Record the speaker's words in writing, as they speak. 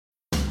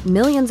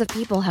Millions of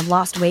people have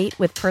lost weight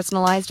with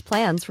personalized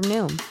plans from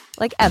Noom.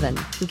 Like Evan,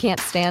 who can't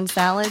stand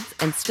salads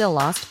and still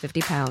lost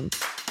 50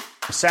 pounds.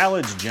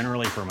 Salads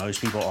generally for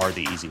most people are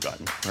the easy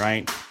button,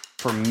 right?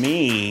 For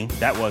me,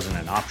 that wasn't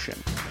an option.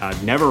 I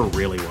never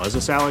really was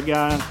a salad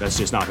guy. That's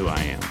just not who I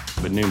am.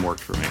 But Noom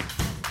worked for me.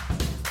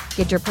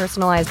 Get your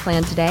personalized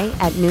plan today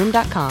at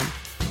Noom.com.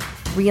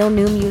 Real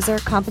Noom user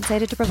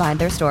compensated to provide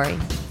their story.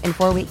 In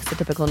 4 weeks, the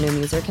typical Noom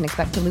user can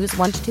expect to lose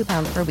 1 to 2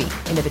 pounds per week.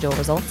 Individual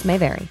results may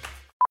vary.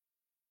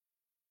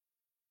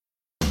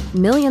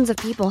 Millions of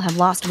people have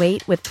lost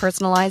weight with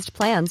personalized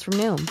plans from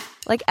Noom.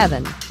 Like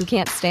Evan, who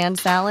can't stand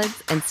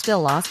salads and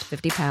still lost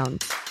 50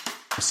 pounds.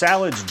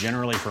 Salads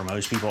generally for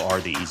most people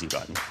are the easy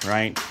button,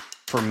 right?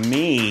 For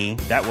me,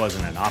 that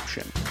wasn't an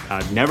option.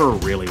 I never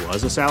really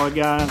was a salad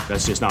guy.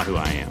 That's just not who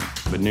I am.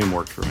 But Noom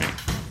worked for me.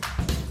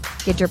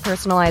 Get your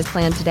personalized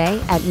plan today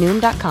at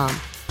Noom.com.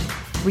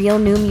 Real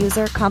Noom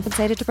user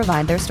compensated to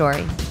provide their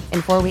story.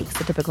 In 4 weeks,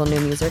 the typical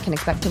Noom user can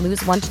expect to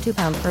lose 1 to 2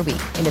 pounds per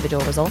week.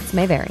 Individual results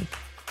may vary.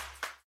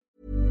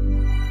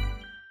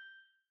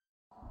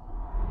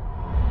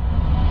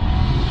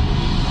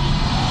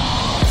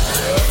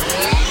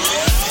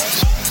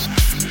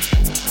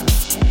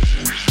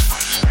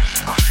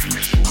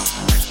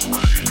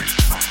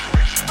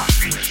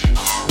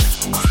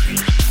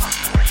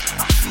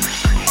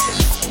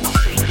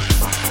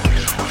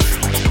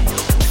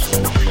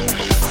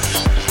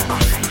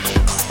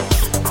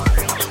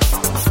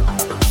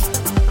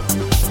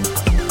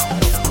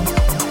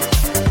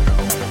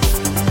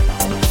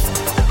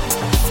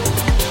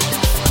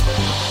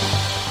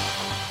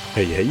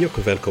 Hej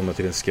och välkomna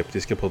till den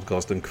skeptiska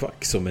podcasten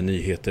Kvack som är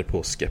nyheter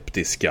på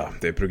Skeptiska.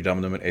 Det är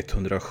program nummer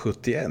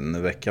 171,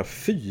 vecka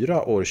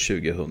 4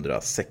 år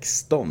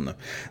 2016.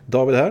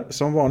 David här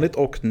som vanligt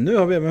och nu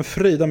har vi även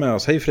Frida med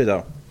oss. Hej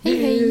Frida!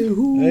 Hej hej!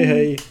 Hej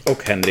hej!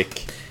 Och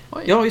Henrik.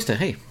 Ja just det,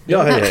 hej!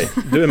 Ja hej hej,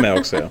 du är med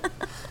också ja.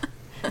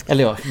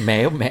 Eller ja,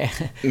 med och med.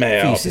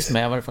 Fysiskt ja,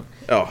 med i varje fall.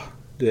 Ja,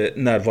 det är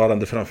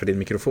närvarande framför din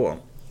mikrofon.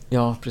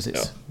 Ja, precis.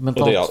 Ja.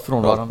 Mentalt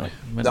frånvarande.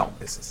 Men ja,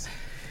 precis.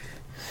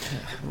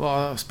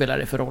 vad spelar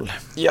det för roll?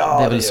 Ja,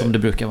 det är väl som det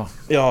brukar vara.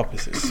 Ja,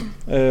 precis.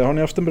 Har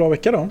ni haft en bra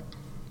vecka då?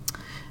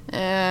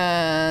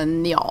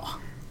 Ja.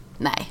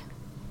 Nej.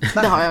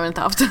 Det har jag väl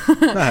inte haft.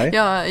 Nej.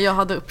 Jag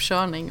hade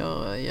uppkörning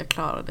och jag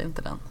klarade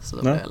inte den. Så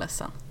då blev jag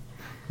ledsen.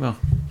 Ja.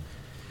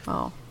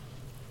 Ja.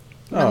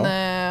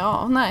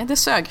 Men nej, det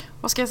sög.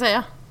 Vad ska jag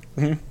säga?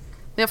 Mm.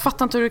 Jag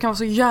fattar inte hur det kan vara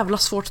så jävla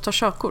svårt att ta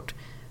körkort.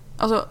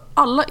 Alltså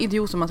alla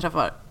idioter man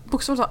träffar,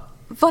 bokstavligt talat,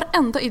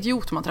 varenda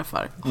idiot man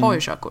träffar har ju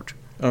körkort.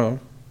 Ja.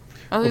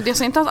 Alltså, jag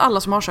säger inte att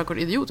alla som har körkort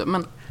är idioter,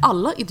 men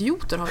alla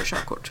idioter har ju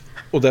körkort.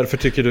 Och därför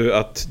tycker du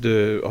att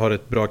du har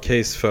ett bra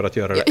case för att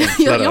göra det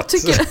enklare?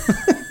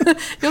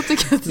 Jag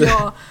tycker att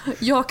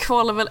jag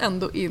kvalar väl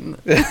ändå in.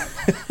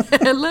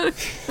 Eller?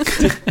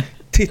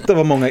 Titta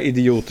vad många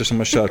idioter som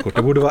har körkort.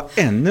 Det borde vara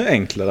ännu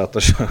enklare att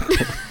ha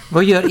körkort.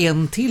 Vad gör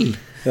en till?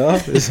 Ja,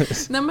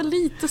 precis. Nej men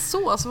lite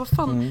så. Alltså, vad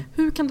fan,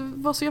 hur kan det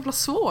vara så jävla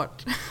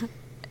svårt?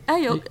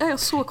 Är jag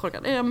så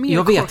korkad? Är jag mer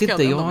korkad? Jag vet korkad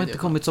inte, jag har inte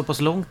kommit så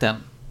pass långt än.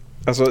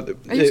 Alltså,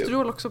 just det,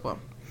 också på.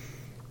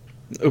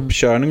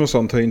 Uppkörning och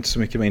sånt har ju inte så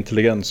mycket med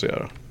intelligens att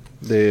göra.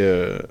 Det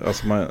är,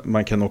 alltså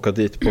man kan åka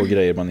dit på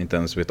grejer man inte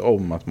ens vet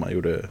om att man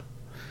gjorde.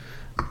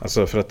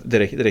 Alltså för att det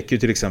räcker ju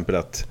till exempel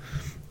att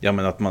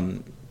att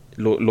man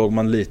låg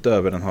man lite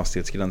över en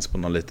hastighetsgräns på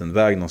någon liten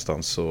väg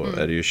någonstans så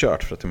är det ju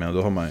kört, för att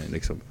då har man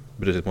liksom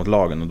brutit mot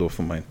lagen och då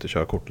får man inte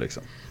körkort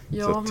liksom.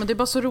 Ja, men det är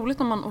bara så roligt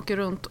när man åker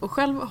runt och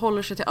själv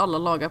håller sig till alla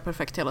lagar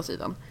perfekt hela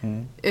tiden.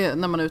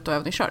 När man är ute och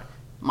övningskör.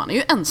 Man är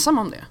ju ensam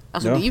om det.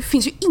 Alltså det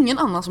finns ju ingen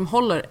annan som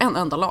håller en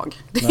enda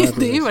lag.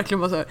 Det är ju verkligen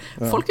bara så här.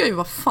 Ja. Folk gör ju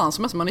vad fan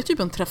som helst. Man är typ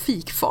en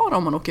trafikfara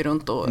om man åker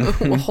runt och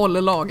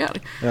håller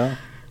lagar. Ja.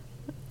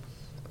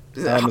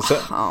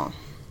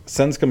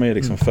 Sen ska man ju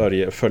liksom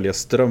följa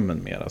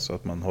strömmen mer, alltså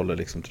att man håller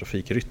liksom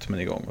trafikrytmen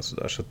igång och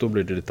sådär. Så att då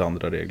blir det lite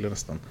andra regler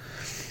nästan.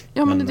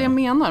 Ja, men det är det jag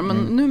menar. Men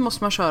nu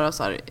måste man köra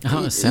så här.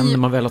 Sen när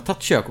man väl har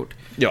tagit körkort.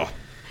 Ja.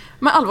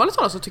 Men allvarligt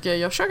talat så tycker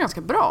jag kör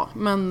ganska bra.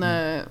 Men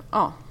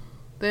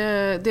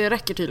det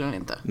räcker tydligen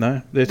inte.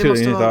 Nej, det är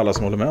tydligen inte alla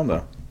som håller med om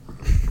det.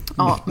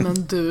 Ja,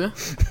 men du.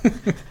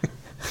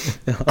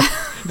 Ja.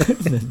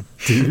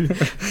 Du.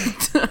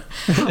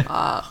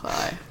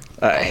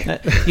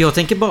 Nej. Jag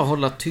tänker bara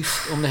hålla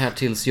tyst om det här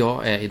tills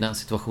jag är i den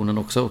situationen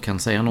också och kan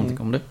säga någonting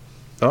om det.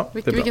 Ja,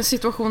 vilken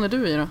situation är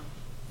du i då?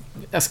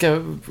 Jag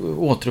ska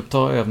återuppta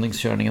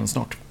övningskörningen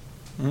snart.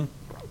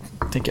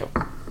 Tänker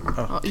jag.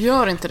 Ja,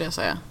 gör inte det,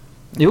 säger jag.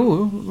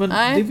 Jo, men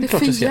nej, det är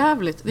för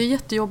jävligt. Det är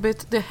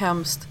jättejobbigt, det är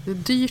hemskt, det är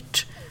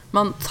dyrt.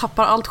 Man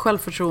tappar allt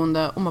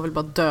självförtroende och man vill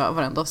bara dö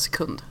varenda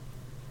sekund.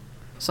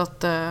 Så att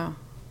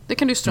det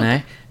kan du strunta.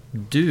 Nej,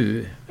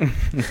 du.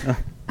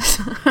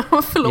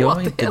 Förlåt, jag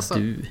är inte det är så.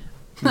 du.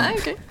 Nej,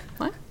 okej.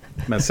 Nej.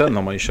 Men sen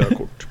har man ju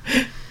körkort.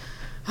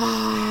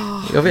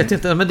 Jag vet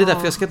inte, men det är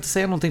därför jag ska inte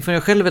säga någonting för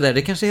jag själv är där.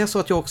 Det kanske är så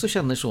att jag också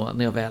känner så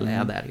när jag väl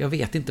är där. Jag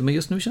vet inte, men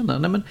just nu känner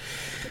jag, nej men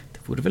det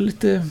vore väl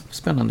lite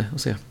spännande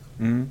att se.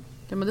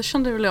 Ja, men det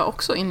kände väl jag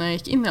också innan jag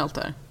gick in i allt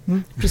det här.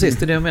 Precis,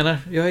 det är det jag menar.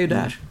 Jag är ju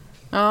där.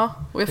 Ja,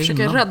 och jag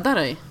försöker rädda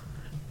dig.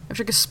 Jag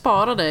försöker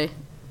spara dig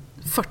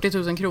 40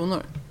 000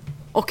 kronor.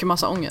 Och en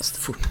massa ångest.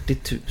 40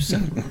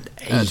 000?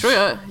 Jag tror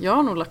jag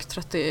har nog lagt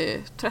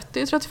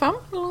 30-35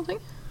 eller någonting.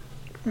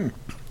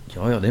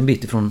 Ja, det är en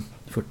bit ifrån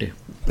 40.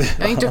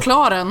 Jag är inte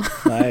klar än.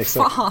 Nej,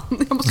 exakt. Fan,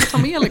 jag måste ta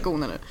med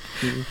lektioner nu.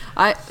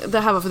 Nej, det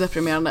här var för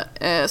deprimerande.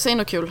 Säg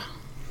något kul.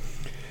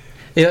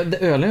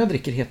 Ölen jag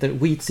dricker heter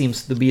Wheat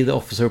seems to be the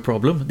officer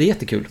problem. Det är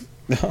jättekul.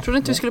 Jag trodde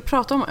inte vi skulle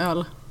prata om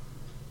öl.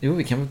 Jo,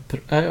 vi kan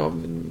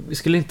vi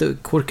skulle inte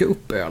korka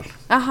upp öl.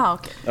 Aha,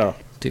 okej. Ja.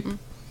 Typ.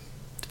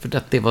 För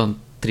att det var en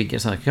trigger.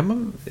 Så här kan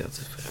man...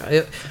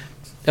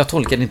 Jag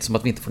tolkar det inte som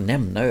att vi inte får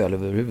nämna öl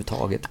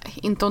överhuvudtaget. Nej,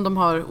 inte om de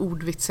har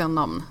ordvitsiga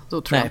namn.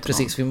 Då tror jag inte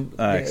precis.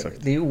 Nej, exakt.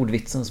 Det är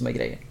ordvitsen som är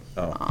grejen.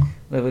 Ja.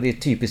 Det är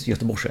typiskt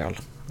Göteborgsöl.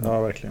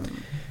 Ja, verkligen.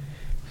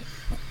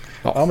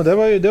 Ja, men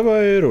det var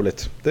ju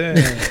roligt. Det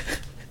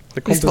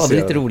visst var det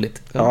lite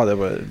roligt. Ja, det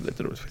var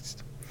lite roligt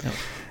faktiskt.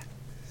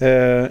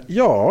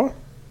 Ja.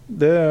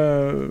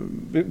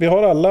 Vi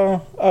har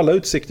alla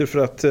utsikter för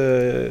att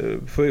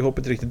få ihop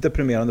ett riktigt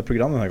deprimerande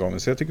program den här gången.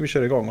 Så jag tycker vi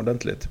kör igång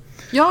ordentligt.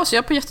 Ja, så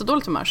jag är på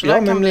jättedåligt humör. Så det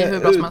här kan bli hur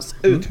bra som helst.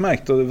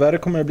 Utmärkt, och värre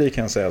kommer det bli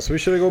kan jag säga. Så vi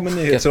kör igång med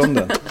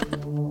nyhetsronden.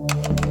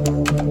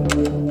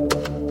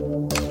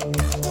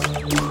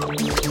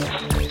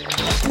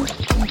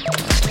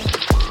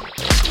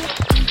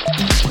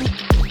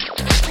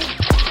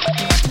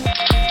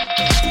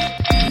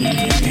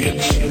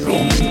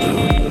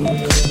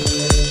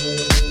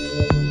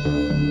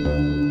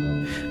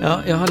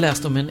 Ja, jag har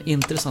läst om en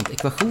intressant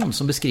ekvation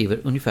som beskriver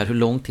ungefär hur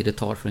lång tid det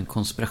tar för en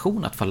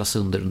konspiration att falla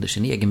sönder under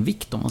sin egen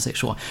vikt, om man säger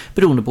så,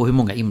 beroende på hur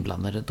många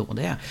inblandade då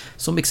det är.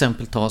 Som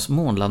exempel tas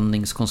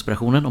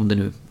månlandningskonspirationen, om det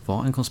nu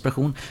var en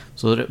konspiration,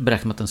 så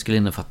beräknar man att den skulle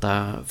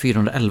innefatta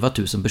 411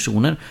 000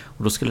 personer,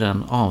 och då skulle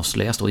den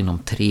avslöjas då inom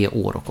 3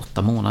 år och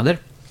 8 månader.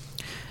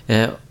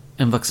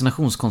 En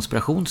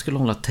vaccinationskonspiration skulle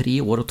hålla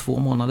 3 år och 2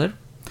 månader.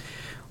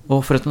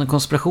 Och för att en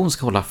konspiration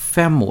ska hålla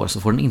 5 år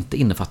så får den inte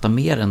innefatta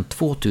mer än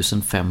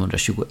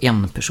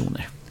 2521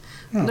 personer.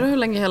 Undrar hur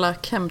länge hela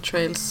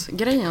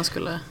chemtrails-grejen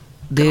skulle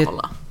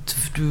hålla.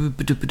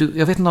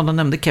 Jag vet inte om de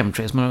nämnde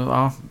chemtrails, men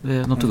ja,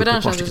 de tog för upp den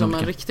ett par känns ju stycken som en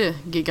olika. riktig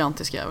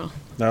gigantisk jävel.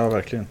 Ja,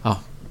 verkligen. Ja.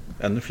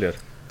 Ännu fler.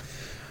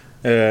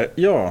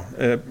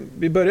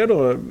 Vi börjar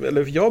då,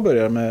 eller jag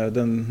börjar med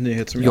den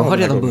nyhet som jag har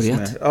redan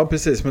börjat. Ja,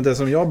 precis, men det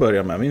som jag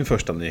börjar med, min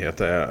första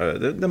nyhet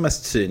är det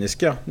mest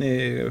cyniska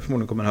ni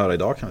förmodligen kommer höra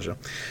idag kanske.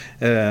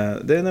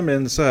 Det är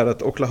nämligen så här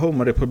att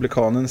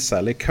Oklahoma-republikanen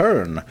Sally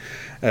Kern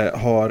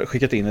har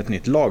skickat in ett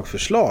nytt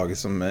lagförslag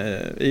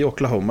i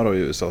Oklahoma då, i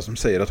USA, som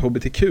säger att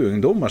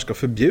hbtq-ungdomar ska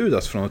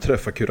förbjudas från att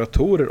träffa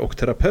kuratorer och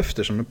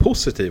terapeuter som är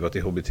positiva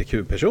till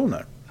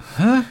hbtq-personer.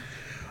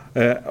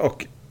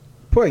 Och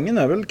poängen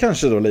är väl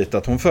kanske då lite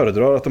att hon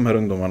föredrar att de här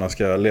ungdomarna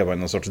ska leva i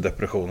någon sorts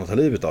depression och ta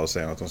livet av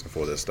sig, än att de ska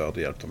få det stöd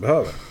och hjälp de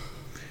behöver.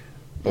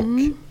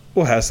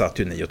 Och här satt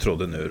ju ni och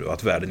trodde nu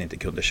att världen inte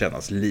kunde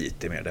kännas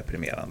lite mer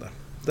deprimerande.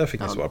 Där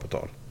fick ni svar på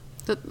tal.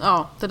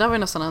 Det där var ju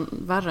nästan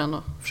värre än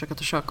att försöka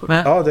ta körkort.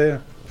 Ja, det är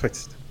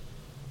faktiskt.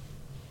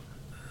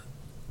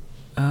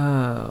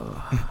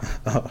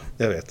 Ja,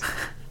 jag vet.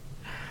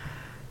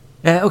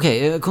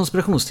 Okej,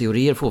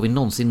 konspirationsteorier, får vi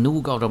någonsin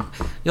nog av dem?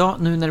 Ja,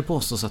 nu när det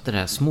påstås att det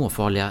där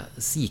småfarliga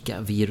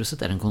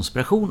Zika-viruset är en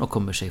konspiration och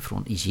kommer sig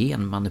från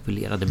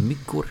genmanipulerade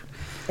myggor.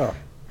 Ja.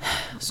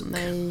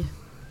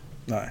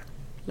 Nej.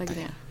 Lägg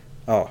ner.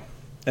 Ja.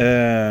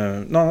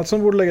 Något annat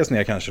som borde läggas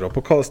ner kanske då.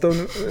 På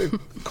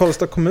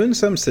Karlstad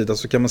kommuns hemsida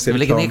så kan man se reklam.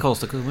 Vi lägger ner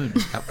Karlstad kommun.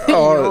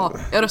 Ja,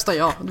 jag röstar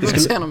ja. Du behöver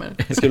säga något mer.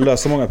 Det skulle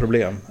lösa många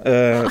problem.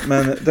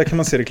 Men där kan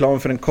man se reklam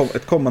för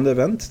ett kommande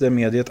event där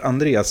mediet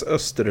Andreas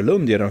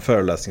Österlund ger en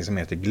föreläsning som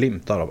heter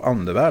Glimtar av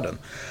andevärlden.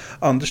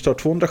 Anders tar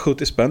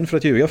 270 spänn för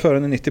att ljuga för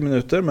en i 90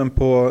 minuter, men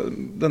på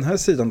den här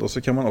sidan då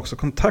så kan man också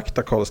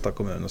kontakta Karlstad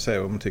kommun och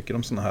säga vad man tycker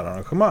om sådana här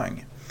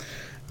arrangemang.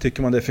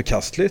 Tycker man det är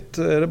förkastligt,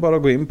 är det bara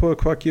att gå in på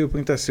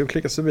quacku.se och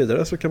klicka sig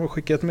vidare, så kan man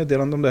skicka ett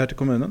meddelande om det här till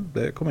kommunen.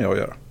 Det kommer jag att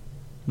göra.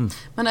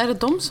 Men är det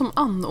de som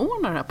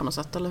anordnar det här på något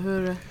sätt? Eller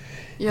hur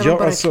gör de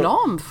bara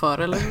reklam för?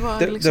 Eller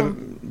vad liksom?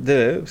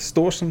 Det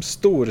står som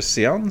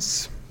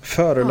storseans,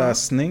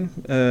 föreläsning,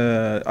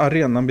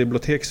 arenan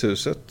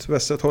Bibliotekshuset,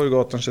 Västra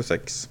Torggatan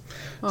 26.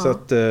 Så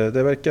att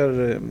det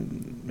verkar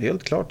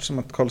helt klart som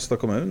att Karlstad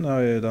kommun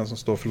är den som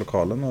står för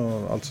lokalen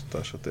och allt sånt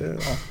där. Så att det,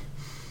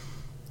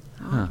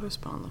 det blir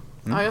spännande.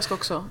 Ja, jag ska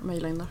också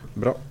mejla in där.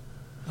 Bra.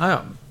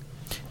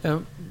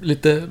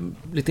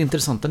 Lite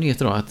intressanta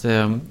nyheter då, att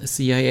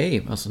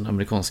CIA, alltså den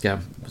amerikanska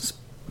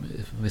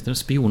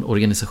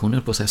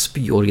spionorganisationen, på att säga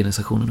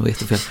spyorganisationen, och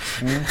jättefel.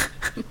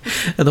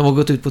 De har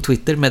gått ut på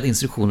Twitter med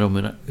instruktioner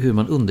om hur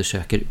man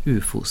undersöker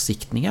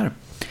UFO-siktningar.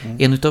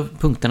 En av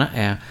punkterna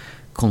är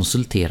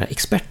konsultera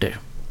experter.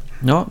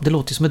 Ja, det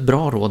låter som ett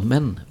bra råd,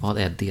 men vad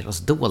är deras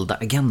dolda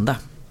agenda?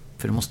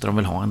 För det måste de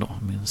väl ha ändå,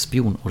 med en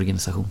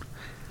spionorganisation.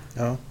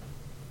 Ja,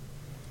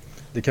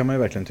 det kan man ju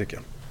verkligen tycka.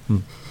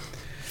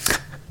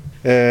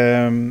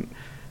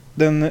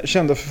 Den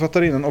kända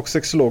författarinnan och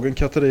sexologen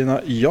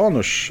Katarina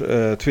Janouch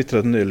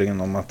twittrade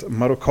nyligen om att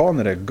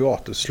marockaner är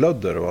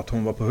gatuslödder och att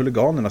hon var på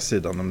huliganernas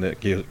sida när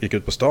de gick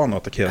ut på stan och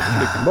attackerade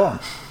flyktingbarn.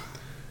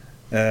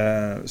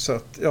 Så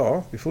att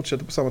ja, vi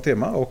fortsätter på samma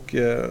tema och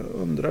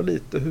undrar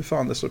lite hur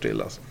fan det står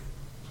till alltså.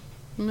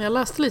 Jag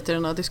läste lite i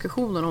den här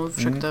diskussionen och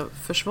försökte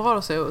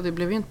försvara sig och det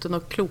blev ju inte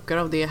något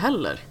klokare av det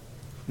heller.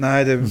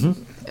 Nej,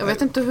 Jag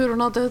vet inte hur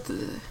hon hade...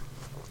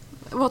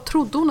 Vad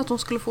trodde hon att hon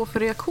skulle få för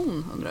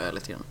reaktion, undrar jag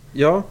lite grann.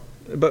 Ja,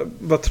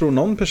 vad tror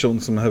någon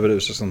person som häver ur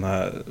sig sådana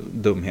här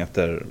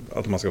dumheter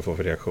att man ska få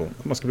för reaktion?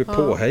 Att man ska bli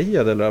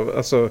påhejad eller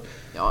alltså...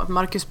 Ja,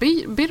 Marcus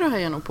Birro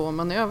hejar nog på,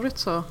 men i övrigt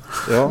så...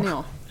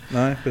 Ja.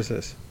 Nej,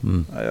 precis.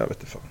 Nej, jag vet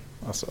inte fan.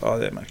 Alltså, ja,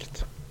 det är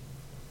märkligt.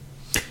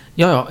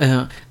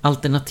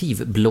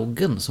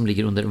 Alternativbloggen som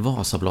ligger under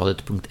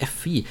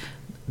vasabladet.fi,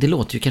 det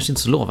låter ju kanske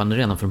inte så lovande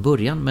redan från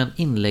början, men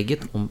inlägget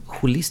om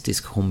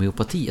holistisk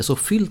homeopati är så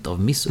fyllt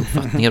av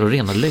missuppfattningar och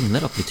rena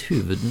lögner att mitt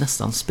huvud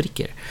nästan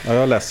spricker. Ja,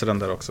 jag läser den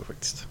där också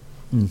faktiskt.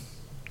 Den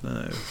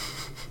är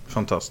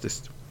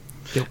fantastiskt.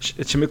 Jo.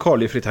 Ett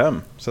kemikaliefritt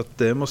hem, så att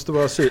det måste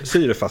vara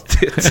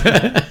syrefattigt.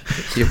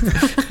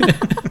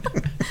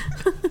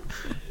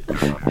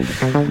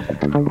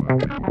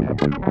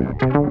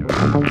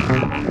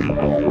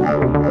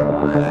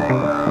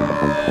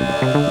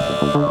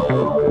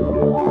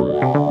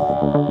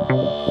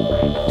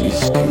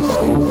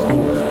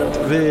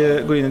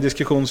 Vi går in i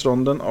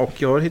diskussionsronden och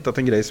jag har hittat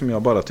en grej som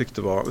jag bara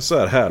tyckte var så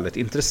här härligt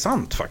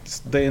intressant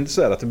faktiskt. Det är inte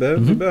så här att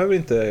vi behöver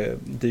inte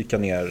dyka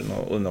ner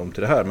någon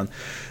till det här, men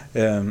det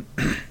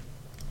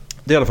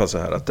är i alla fall så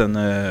här att den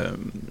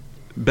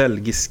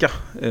belgiska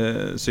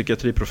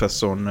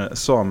psykiatriprofessorn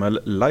Samuel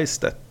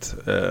Leistet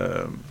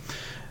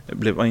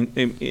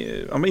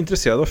var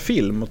intresserad av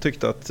film och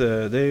tyckte att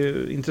det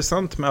är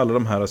intressant med alla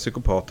de här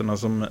psykopaterna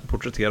som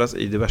porträtteras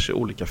i diverse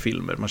olika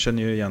filmer. Man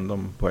känner ju igen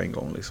dem på en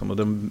gång liksom, och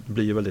de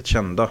blir ju väldigt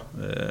kända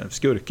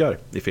skurkar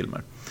i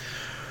filmer.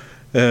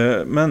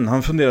 Men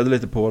han funderade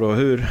lite på då,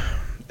 hur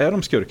är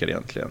de skurkar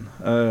egentligen?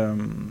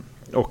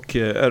 Och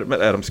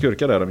är de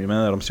skurkar är de ju, men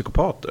är de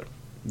psykopater?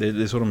 Det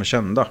är så de är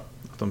kända,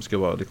 att de ska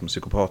vara liksom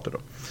psykopater då.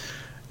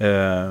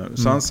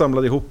 Så han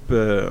samlade ihop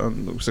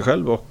sig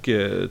själv och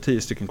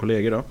 10 stycken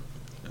kollegor då,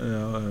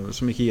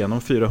 som gick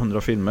igenom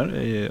 400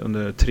 filmer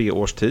under 3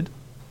 års tid.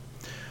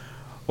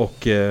 Och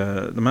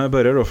de här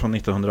började då från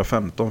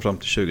 1915 fram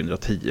till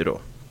 2010 då,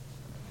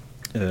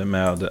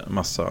 med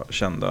massa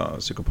kända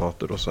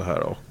psykopater och så här.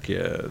 Och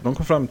de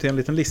kom fram till en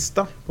liten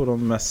lista på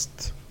de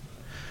mest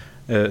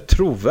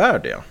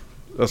trovärdiga,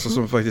 alltså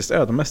som faktiskt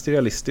är de mest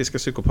realistiska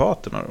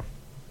psykopaterna då.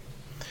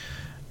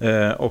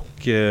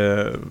 Och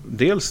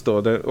dels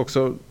då det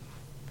också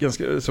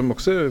ganska, som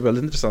också är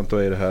väldigt intressant då,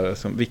 är det här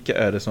som, vilka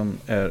är det som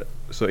är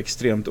så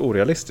extremt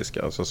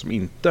orealistiska, alltså som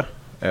inte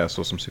är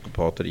så som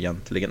psykopater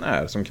egentligen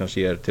är, som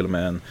kanske ger till och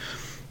med en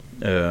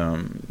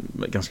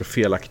ganska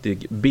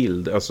felaktig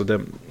bild. Alltså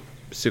den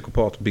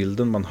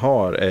psykopatbilden man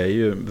har är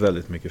ju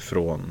väldigt mycket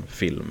från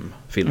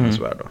filmens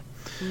värld då.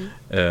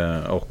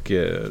 Och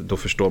då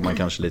förstår man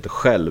kanske lite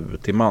själv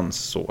till mans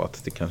så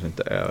att det kanske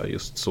inte är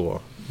just så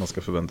man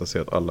ska förvänta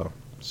sig att alla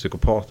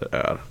psykopater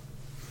är.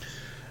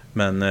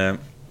 Men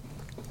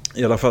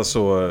i alla fall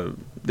så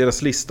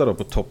deras lista då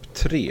på topp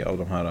 3 av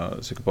de här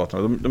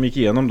psykopaterna, de gick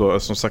igenom då,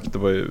 som sagt det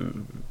var ju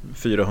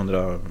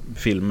 400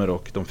 filmer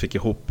och de fick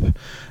ihop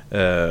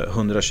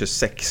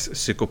 126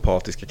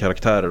 psykopatiska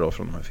karaktärer då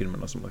från de här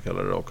filmerna som de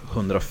kallar det, och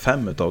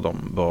 105 av dem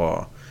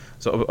var,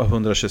 så av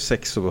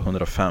 126 så var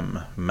 105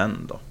 män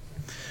då.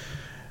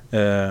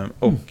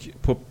 Och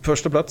på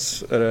första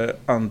plats är det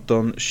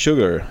Anton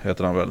Chigurh,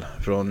 heter han väl,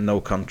 från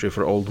No Country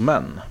for Old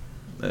Men.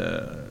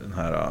 Den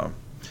här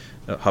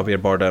Javier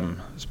Bardem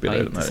spelar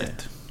den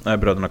här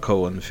Bröderna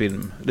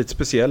Coen-film. Lite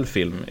speciell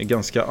film,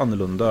 ganska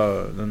annorlunda.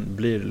 Den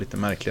blir lite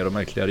märkligare och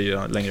märkligare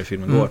ju längre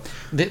filmen går.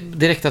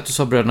 Direkt att du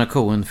sa Bröderna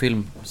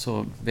Coen-film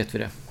så vet vi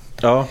det.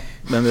 Ja,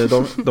 men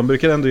de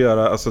brukar ändå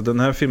göra, alltså den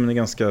här filmen är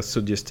ganska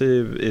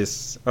suggestiv,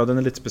 ja den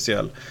är lite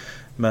speciell.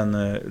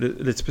 Men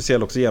lite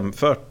speciell också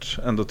jämfört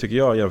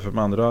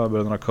med andra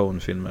Bröderna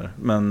Coen-filmer.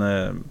 Men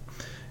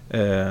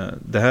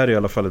det här är i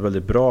alla fall ett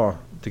väldigt bra,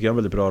 tycker jag, en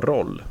väldigt bra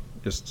roll.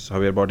 Just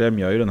Javier Bardem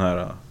gör ju den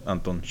här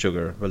Anton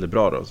Chigurh väldigt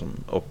bra då,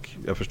 och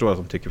jag förstår att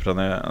de tycker, för han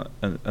är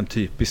en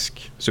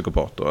typisk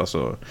psykopat då,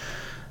 alltså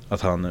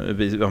att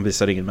han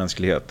visar ingen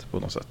mänsklighet på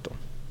något sätt då.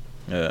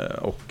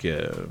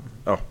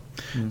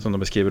 Som de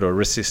beskriver då,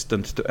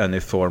 resistant to any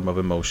form of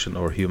emotion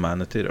or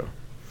humanity då.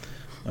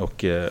 Och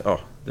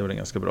det var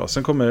ganska bra.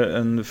 Sen kommer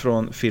en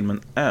från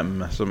filmen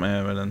M, som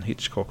är väl en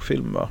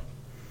Hitchcock-film, va?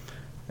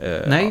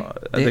 Nej,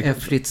 det är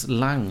Fritz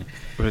Lang.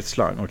 Fritz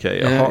Lang, okej.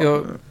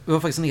 Jag var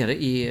faktiskt nere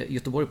i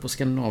Göteborg på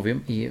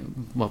Skandinavium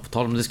var på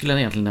tal om det, skulle jag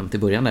egentligen nämnt i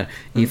början där,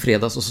 i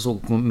fredags, och så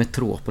såg på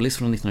Metropolis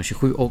från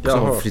 1927 och så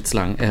har Fritz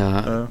Lang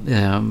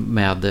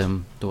med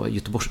då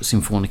Göteborgs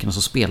symfonikerna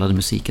som spelade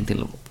musiken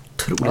till,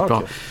 otroligt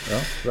bra.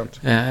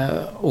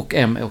 Och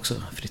M är också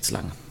Fritz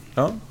Lang.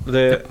 Ja,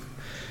 det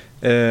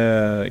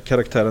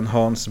karaktären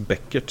Hans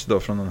Beckert då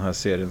från den här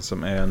serien,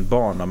 som är en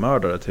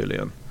barnamördare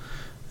tydligen.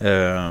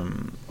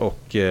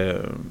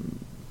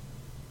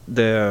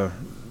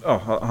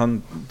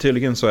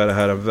 Tydligen så är det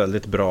här en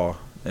väldigt bra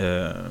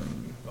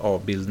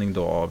avbildning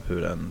då av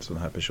hur en sån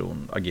här person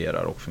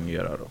agerar och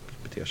fungerar och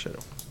beter sig då.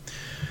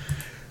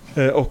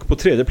 Och på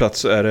tredje plats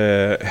så är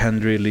det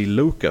Henry Lee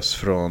Lucas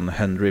från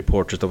Henry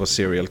Portrait of a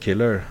Serial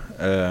Killer,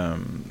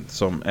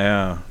 som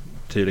är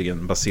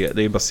tydligen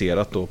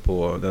baserat då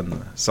på den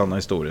sanna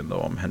historien då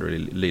om Henry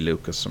Lee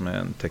Lucas, som är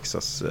en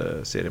Texas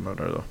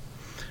seriemördare då,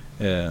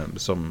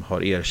 som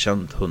har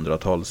erkänt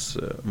hundratals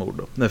mord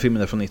då. Den här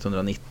filmen är från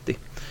 1990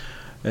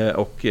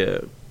 och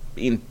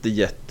inte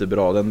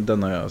jättebra,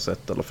 den har jag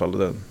sett i alla fall, och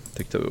den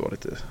tyckte jag var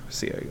lite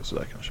seg och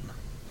sådär kanske, men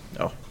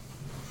ja.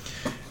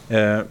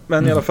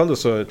 Men i alla fall då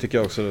så tycker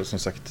jag också som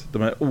sagt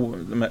de är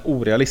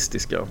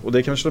orealistiska, och det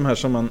är kanske de här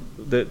som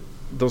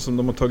de som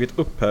de har tagit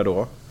upp här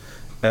då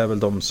är väl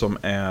de som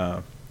är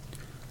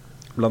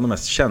bland de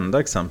mest kända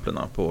exemplen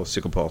på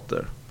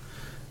psykopater.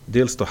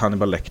 Dels då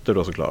Hannibal Lecter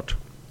då såklart,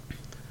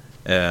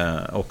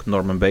 och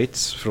Norman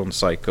Bates från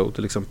Psycho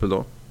till exempel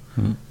då.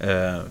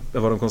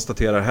 Vad de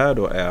konstaterar här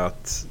då är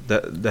att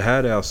det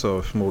här är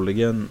alltså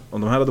förmodligen,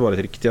 om de här hade varit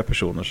riktiga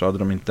personer så hade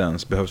de inte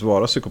ens behövt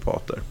vara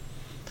psykopater.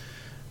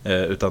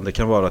 Utan det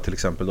kan vara till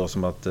exempel då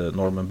som att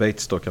Norman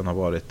Bates då kan ha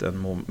varit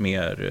en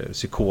mer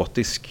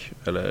psykotisk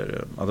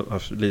eller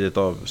har lidit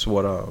av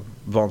svåra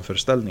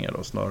vanföreställningar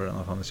då, snarare än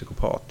att han är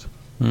psykopat.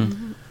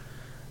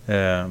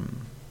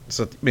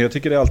 Så att, men jag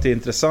tycker det är alltid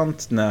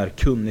intressant när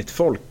kunnigt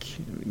folk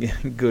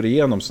går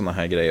igenom såna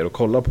här grejer och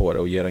kollar på det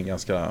och ger en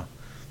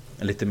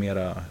lite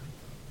mera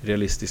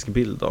realistisk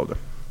bild av det.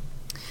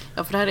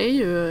 Ja, för det här är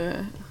ju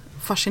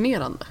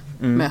fascinerande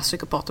med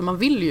psykopater. Man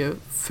vill ju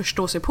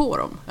förstå sig på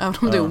dem, även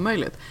om det är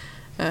omöjligt.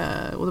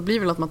 Och det blir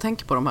väl att man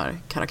tänker på de här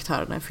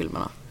karaktärerna i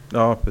filmerna.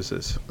 Ja,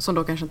 precis. Som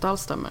då kanske inte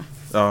alls stämmer.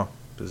 Ja,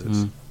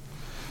 precis.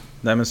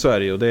 Nej, men så är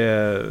det ju.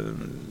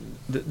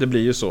 Det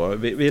blir ju så.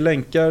 Vi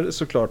länkar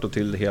såklart då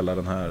till hela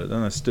den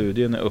här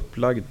studien är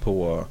upplagd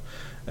på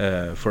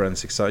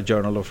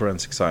Journal of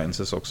Forensic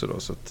Sciences också då,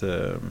 så att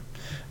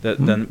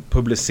den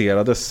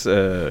publicerades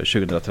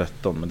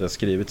 2013, men det har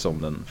skrivits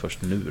om den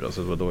först nu då,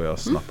 så det var då jag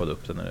snappade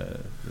upp den när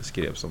det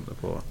skrevs om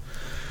det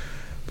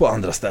på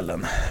andra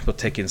ställen. På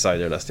Tech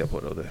Insider läste jag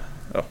på det,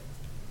 och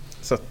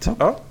så att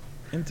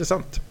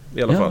intressant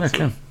i alla fall.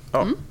 Verkligen.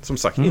 Som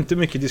sagt, inte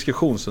mycket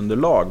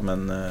diskussionsunderlag,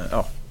 men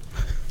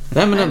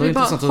Nej, men ändå vi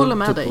intressant bara håller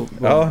med dig.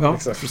 Ja,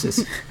 exakt.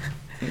 Precis.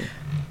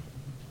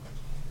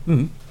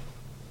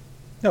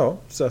 Ja,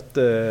 så att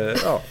det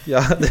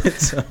är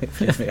inte så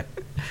mycket mer.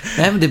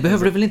 Nej, men det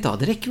behöver du väl inte ha.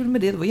 Det räcker väl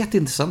med det. Det var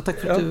jätteintressant. Tack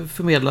för att du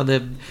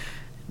förmedlade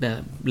den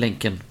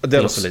länken.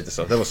 Det var så lite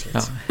så.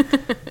 Ja.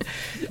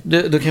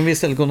 Då kan vi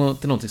istället gå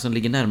till något som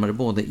ligger närmare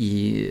både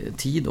i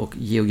tid och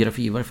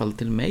geografi, i varje fall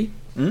till mig.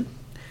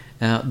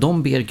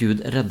 De ber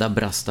Gud rädda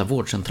Brasta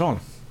vårdcentral.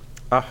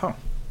 Aha.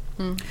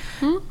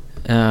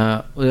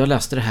 Och jag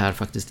läste det här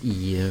faktiskt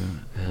i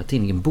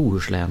tidningen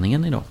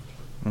Bohuslänningen idag.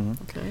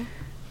 Okay.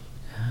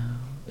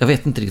 Jag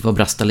vet inte riktigt var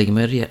Brasta ligger,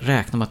 men jag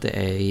räknar med att det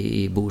är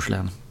i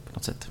Bohuslän på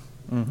något sätt.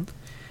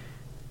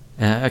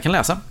 Jag kan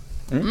läsa.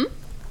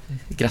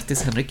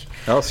 Grattis, Henrik.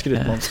 Ja,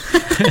 skrytmåns.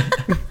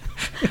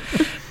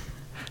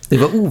 Det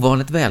var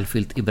ovanligt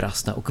välfyllt i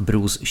Brasta och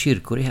Bros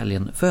kyrkor i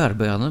helgen.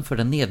 Förbönen för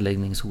den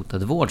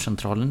nedläggningshotade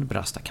vårdcentralen i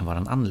Brasta kan vara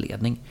en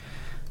anledning.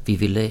 Vi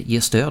ville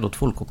ge stöd åt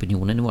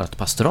folkopinionen i vårt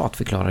pastorat,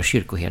 förklarar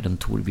kyrkoherden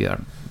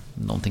Torbjörn.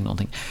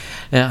 Någonting.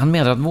 Han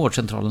menar att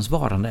vårdcentralens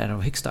varande är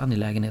av högsta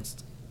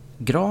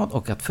angelägenhetsgrad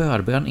och att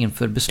förbön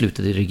inför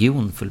beslutet i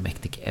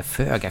regionfullmäktige är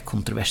föga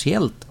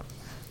kontroversiellt.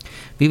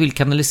 Vi vill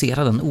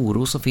kanalisera den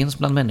oro som finns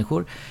bland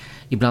människor.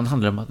 Ibland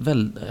handlar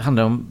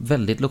det om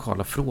väldigt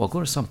lokala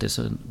frågor, samtidigt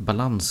som en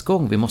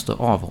balansgång. Vi måste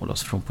avhålla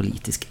oss från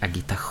politisk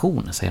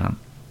agitation, säger han.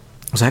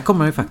 Och så här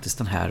kommer ju faktiskt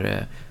den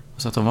här,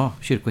 så att han var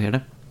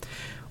kyrkoherde,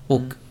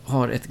 och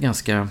har ett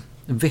ganska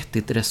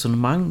vettigt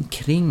resonemang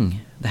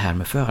kring det här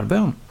med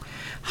förbön.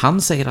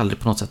 Han säger aldrig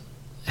på något sätt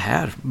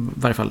här, i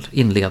varje fall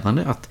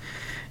inledande, att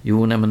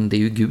men det är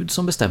ju Gud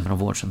som bestämmer om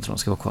vårdcentralen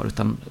ska vara kvar,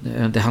 utan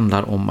det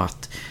handlar om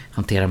att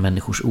hantera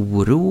människors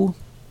oro,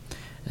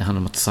 det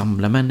handlar om att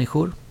samla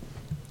människor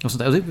och sånt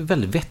där. Och det är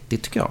väldigt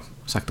vettigt, tycker jag,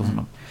 sagt av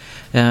honom.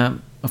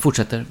 Man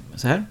fortsätter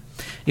så här.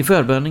 I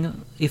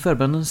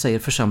förbönen säger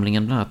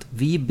församlingen bland annat: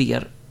 vi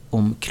ber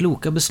om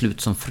kloka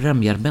beslut som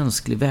främjar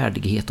mänsklig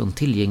värdighet och en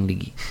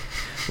tillgänglig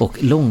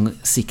och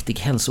långsiktig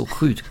hälso- och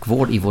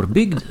sjukvård i vår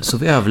bygd.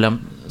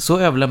 Så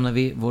överlämnar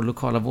vi vår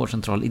lokala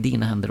vårdcentral i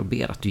dina händer och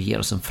ber att du ger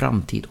oss en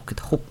framtid och ett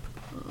hopp.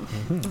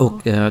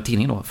 Och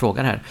tidningen då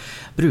frågar här: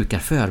 brukar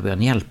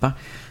förbön hjälpa?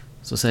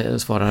 Så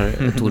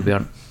svarar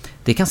Torbjörn: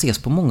 det kan ses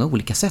på många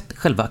olika sätt.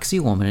 Själva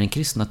axiomen i den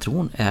kristna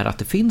tron är att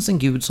det finns en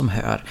Gud som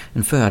hör.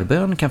 En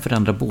förbön kan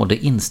förändra både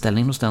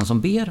inställningen hos den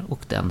som ber och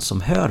den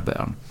som hör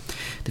bön.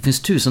 Det finns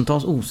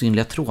tusentals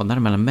osynliga trådar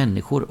mellan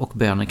människor och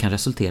bönen kan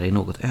resultera i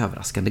något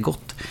överraskande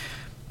gott.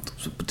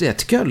 Så det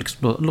tycker jag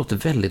liksom låter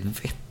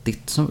väldigt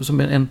vettigt.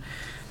 Som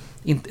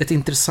ett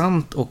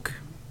intressant och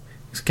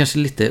kanske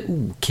lite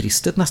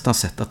okristet nästan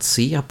sätt att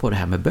se på det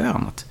här med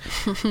bön.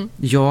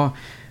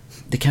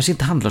 det kanske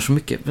inte handlar så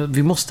mycket.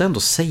 Vi måste ändå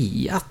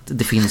säga att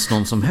det finns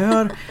någon som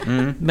hör.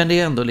 Men det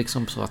är ändå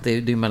liksom så att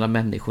det är mellan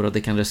människor och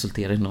det kan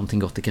resultera i någonting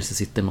gott. Det kanske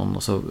sitter någon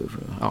och så,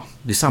 ja,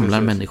 vi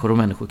samlar människor och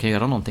människor kan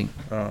göra någonting.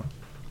 Ja.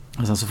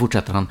 Och sen så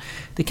fortsätter han.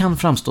 Det kan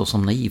framstå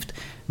som naivt,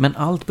 men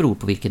allt beror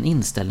på vilken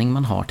inställning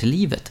man har till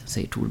livet,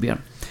 säger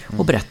Torbjörn.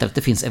 Och berättar att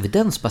det finns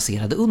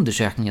evidensbaserade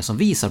undersökningar som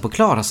visar på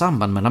klara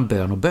samband mellan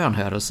bön och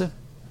bönhörelse.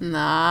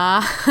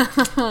 Nej.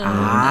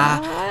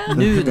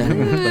 Nu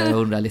börjar jag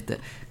undra lite.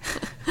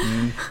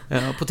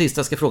 På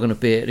tisdag ska frågan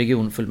upp i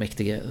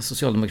regionfullmäktige.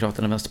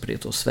 Socialdemokraterna,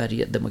 Vänsterpartiet och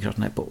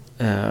Sverigedemokraterna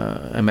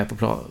är med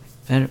på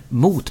är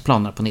mot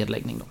planer på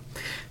nedläggning då.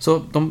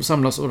 Så de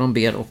samlas och de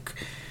ber, och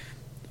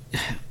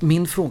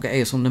min fråga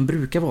är som den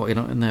brukar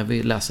vara när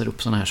vi läser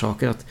upp såna här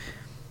saker, att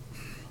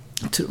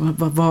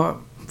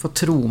vad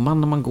tror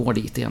man när man går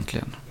dit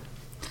egentligen?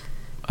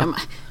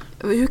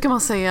 Hur kan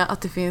man säga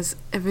att det finns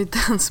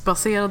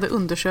evidensbaserade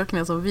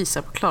undersökningar som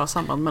visar på klara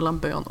samband mellan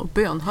bön och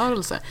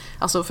bönhörelse?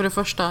 Alltså för det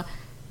första,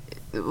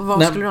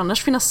 vad skulle det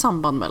annars finnas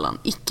samband mellan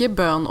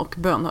icke-bön och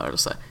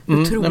bönhörelse?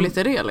 Hur troligt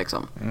är det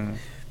liksom?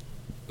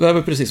 Det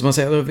är precis som man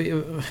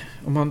säger,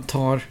 om man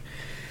tar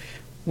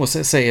och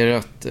säger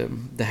att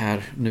det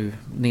här nu,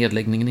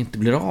 nedläggningen inte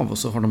blir av, och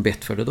så har de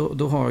bett för det,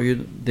 då har ju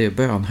det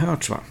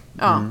bönhörts, va?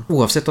 Ja.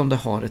 Oavsett om det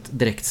har ett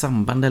direkt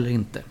samband eller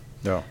inte.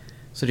 Ja.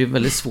 Så det är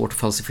väldigt svårt att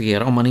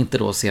falsifiera om man inte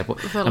då ser på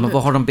men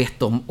vad har de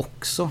bett om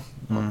också?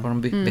 Vad har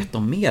de bett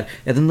om mer?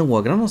 Är det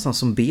några någonstans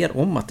som ber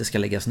om att det ska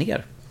läggas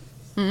ner?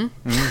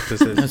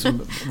 Precis. Alltså,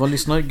 vad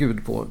lyssnar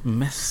Gud på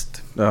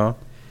mest? Ja.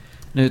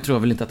 Nu tror jag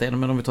väl inte att det är,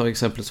 men om vi tar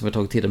exempel som vi har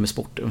tagit tidigare med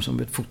sporten,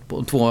 som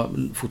två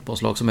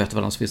fotbollslag som möter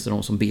varandra, så finns det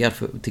någon som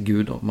ber till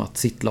Gud om att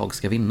sitt lag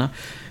ska vinna.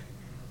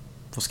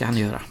 Vad ska han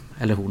göra?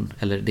 Eller hon,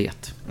 eller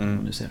det.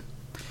 Nu ser.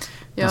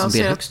 Jag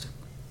ser högst.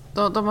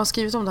 De har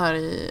skrivit om det här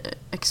i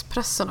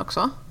Expressen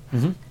också.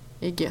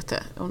 I GT,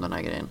 om den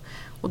här grejen.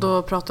 Och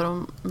då pratar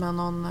de med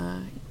någon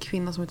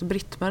kvinna som heter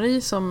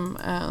Britt-Marie, som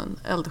är en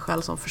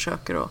eldsjäl som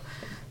försöker att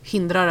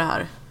hindra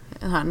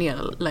den här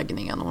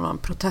nedläggningen. Hon har en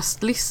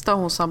protestlista,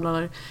 hon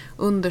samlar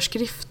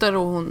underskrifter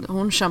och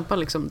hon kämpar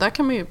liksom. Där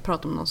kan man ju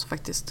prata om någon som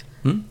faktiskt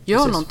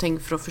gör någonting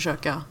för att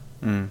försöka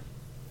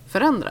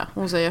förändra.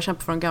 Hon säger jag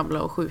kämpar för de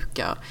gamla och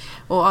sjuka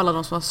och alla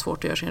de som har svårt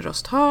att göra sin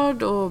röst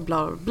hörd och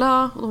bla bla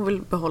bla, och hon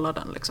vill behålla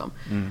den liksom.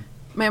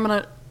 Men jag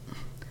menar,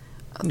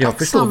 jag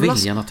förstår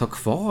viljan att ha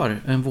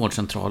kvar en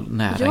vårdcentral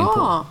nära inpå.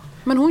 Ja,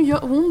 men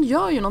hon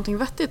gör ju någonting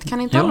vettigt.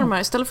 Kan inte alla de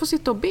här, istället för att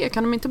sitta och be,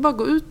 kan de inte bara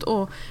gå ut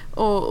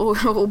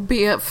och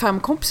be 5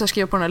 kompisar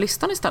skriva på den här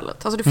listan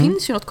istället? Alltså det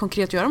finns ju något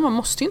konkret att göra, man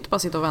måste ju inte bara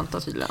sitta och vänta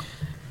tydligen.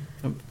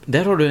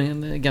 Där har du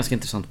en ganska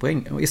intressant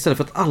poäng. Istället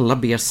för att alla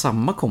ber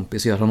samma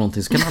kompis göra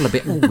någonting, så kan alla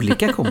be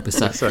olika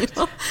kompisar. Exakt.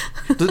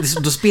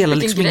 Då spelar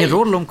liksom ingen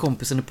roll om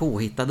kompisen är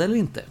påhittad eller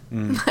inte.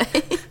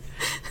 Nej.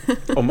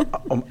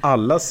 Om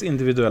allas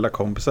individuella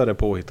kompisar är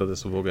påhittade,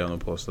 så vågar jag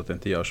nog påstå att det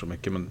inte gör så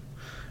mycket. Men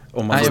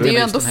om man det är ju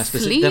ändå den här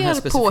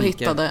fler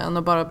påhittade än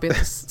att bara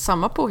be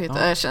samma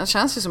påhittade. Det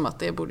känns ju som att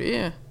det borde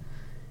ju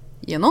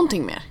ge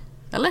någonting mer.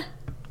 Eller?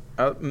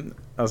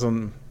 Alltså,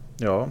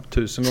 ja,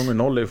 1000 gånger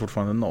 0 är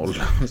fortfarande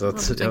 0. Så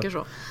att, du tänker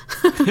så.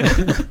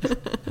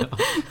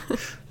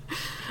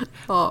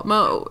 Ja,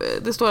 men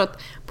det står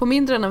att på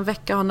mindre än en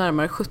vecka har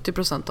närmare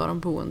 70% av de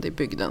boende i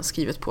bygden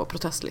skrivit på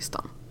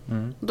protestlistan.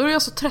 Då är det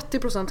alltså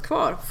 30%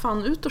 kvar.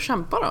 Fan, ut och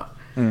kämpa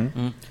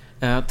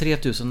då.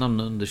 3000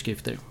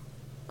 namnunderskrifter.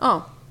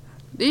 Ja,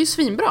 det är ju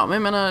svinbra. Men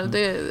jag menar,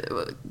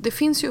 det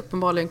finns ju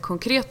uppenbarligen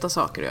konkreta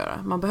saker att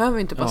göra. Man behöver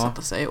inte bara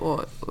sätta sig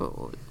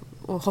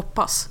och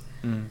hoppas.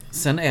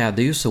 Sen är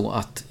det ju så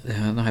att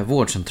den här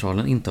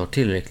vårdcentralen inte har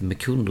tillräckligt med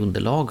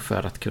kundunderlag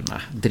för att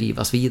kunna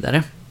drivas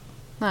vidare.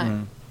 Nej.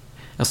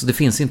 Alltså det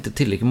finns inte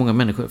tillräckligt många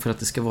människor för att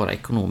det ska vara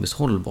ekonomiskt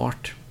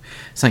hållbart.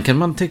 Sen kan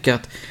man tycka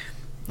att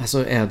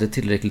alltså är det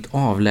tillräckligt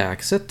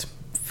avlägset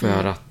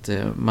för att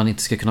man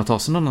inte ska kunna ta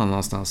sig någon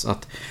annanstans,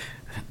 att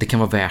det kan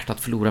vara värt att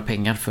förlora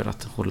pengar för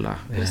att hålla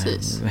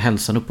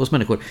hälsan uppe hos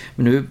människor.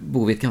 Men nu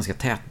bor vi i ett ganska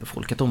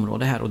tätbefolkat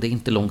område här, och det är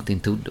inte långt in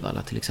till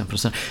Uddevalla till exempel.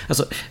 Sen,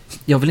 alltså,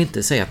 jag vill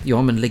inte säga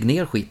att men lägg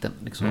ner skiten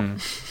liksom.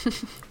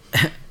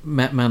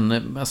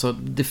 Men alltså,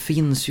 det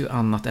finns ju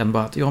annat än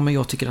bara att men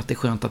jag tycker att det är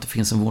skönt att det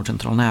finns en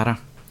vårdcentral nära.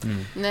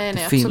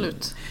 Nej,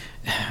 absolut.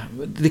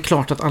 Det är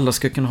klart att alla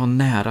ska kunna ha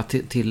nära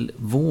till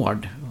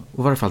vård, och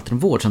i varje fall till en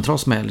vårdcentral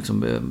som är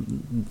liksom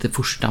det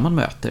första man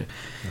möter.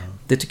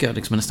 Det tycker jag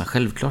liksom är nästan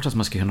självklart att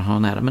man ska kunna ha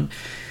nära, men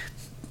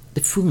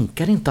det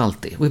funkar inte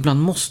alltid, och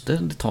ibland måste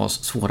det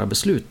tas svåra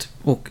beslut,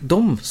 och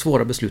de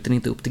svåra besluten är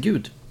inte upp till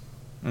Gud.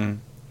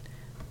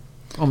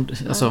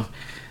 Alltså,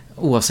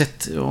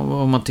 oavsett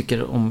om man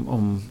tycker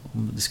om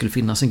det skulle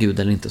finnas en Gud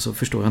eller inte, så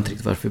förstår jag inte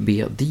riktigt varför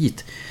be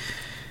dit.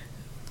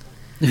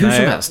 Hur som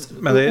helst,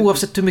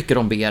 oavsett hur mycket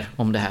de ber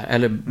om det här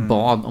eller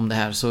bad om det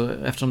här, så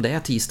eftersom det är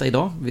tisdag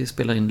idag, vi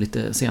spelar in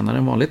lite senare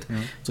än vanligt,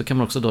 så kan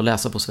man också då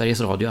läsa på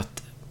Sveriges Radio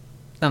att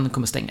den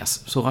kommer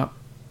stängas. Så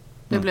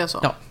det blev så.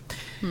 Ja.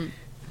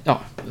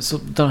 Ja, så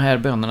de här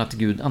bönerna till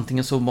Gud,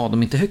 antingen så bad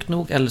de inte högt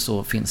nog eller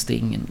så finns det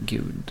ingen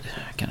Gud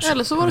kanske.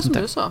 Eller så var det som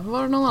du sa,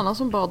 var det någon annan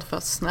som bad för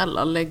att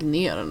snälla lägg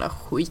ner den där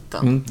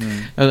skiten.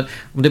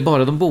 Om det är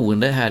bara de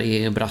boende här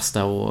i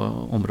Brasta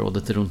och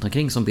området runt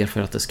omkring som ber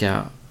för att det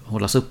ska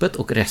hållas öppet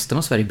och resten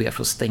av Sverige ber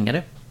för att stänga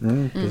det.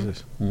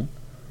 Precis.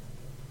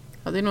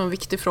 Ja, det är nog en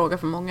viktig fråga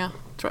för många,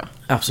 tror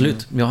jag.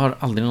 Absolut, jag har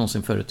aldrig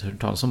någonsin förut hört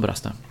talas om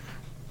Brasta.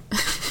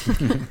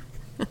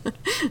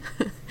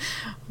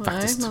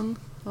 Faktiskt. Nej, men,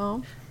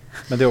 ja.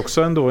 Men det är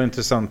också ändå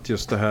intressant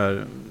just det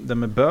här. Det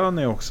med bön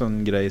är också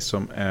en grej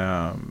som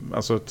är...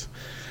 Alltså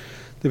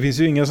det finns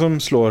ju inga som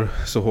slår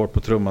så hårt på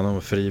trumman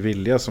om fri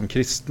vilja som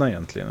kristna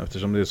egentligen.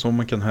 Eftersom det är så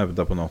man kan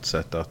hävda på något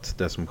sätt att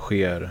det som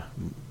sker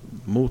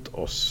mot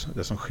oss,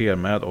 det som sker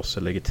med oss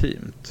är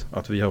legitimt.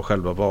 Att vi har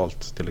själva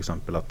valt till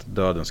exempel att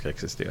döden ska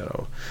existera.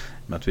 Och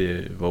med att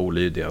vi var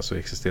olydiga så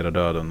existerar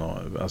döden.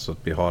 Och, alltså att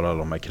vi har alla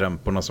de här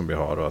krämporna som vi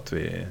har och att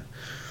vi...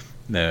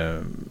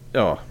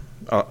 Ja...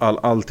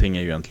 Allting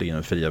är ju egentligen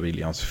den fria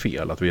viljans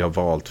fel. Att vi har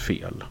valt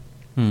fel.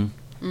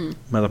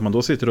 Men att man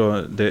då sitter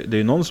och... Det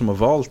är någon som har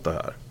valt det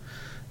här.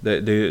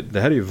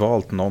 Det här är ju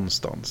valt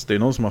någonstans. Det är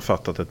någon som har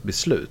fattat ett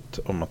beslut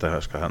om att det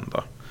här ska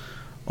hända.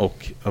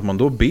 Och att man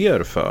då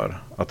ber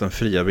för att den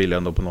fria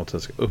viljan då på något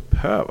sätt ska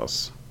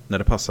upphävas när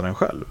det passar en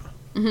själv.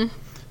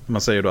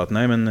 Man säger då att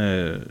nej men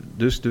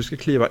du ska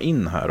kliva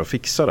in här och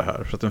fixa det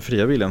här. För att den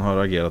fria viljan har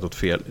agerat åt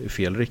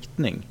fel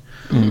riktning.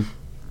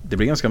 Det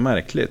blir ganska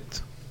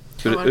märkligt.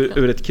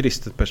 Ur ett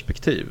kristet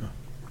perspektiv.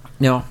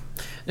 Ja,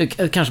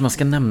 kanske man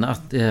ska nämna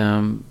att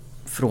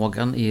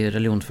frågan i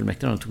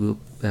religionsfullmäktige de tog upp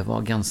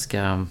var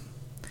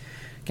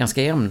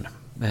ganska jämn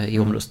i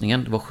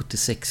omröstningen. Det var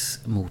 76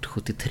 mot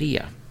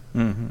 73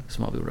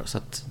 som avgjorde. Så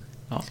att,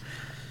 ja.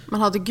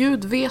 Men hade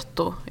Gud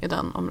veto i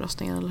den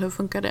omröstningen, eller hur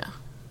funkar det?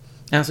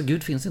 Alltså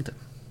Gud finns inte.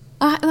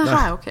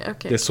 Okej.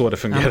 Det är så det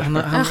fungerar.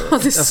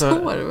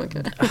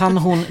 Han,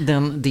 hon,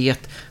 den,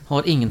 det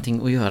har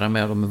ingenting att göra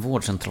med om en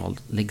vårdcentral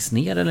läggs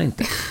ner eller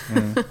inte.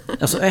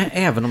 Alltså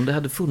även om det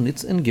hade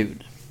funnits en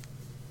Gud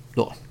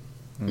då.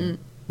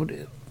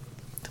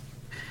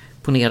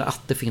 Ponera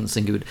att det finns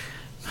en Gud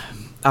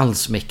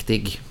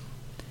allsmäktig.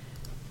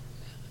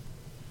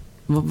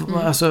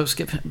 Alltså,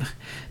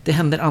 det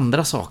händer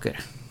andra saker.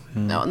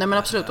 Ja, nej men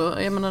absolut.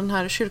 Och jag menar, den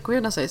här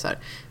kyrkoherden säger så här: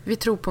 vi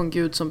tror på en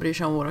Gud som bryr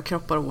sig om våra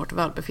kroppar och vårt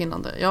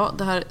välbefinnande. Ja,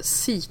 det här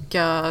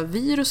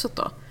Zika-viruset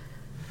då,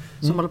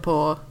 som håller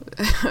på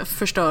att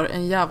förstör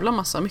en jävla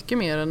massa, mycket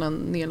mer än en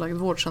nedlagd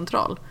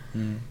vårdcentral.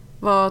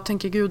 Vad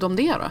tänker Gud om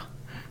det då?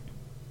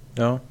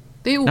 Ja.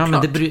 Det är oklart.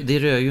 Ja, men det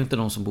rör ju inte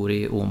de som bor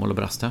i Åmål och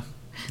Brasta.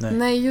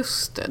 Nej,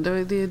 just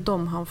det. Det är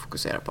de han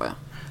fokuserar på, ja.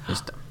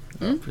 Just det.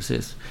 Ja,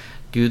 precis.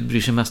 Gud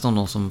bryr sig mest om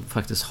de som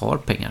faktiskt har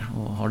pengar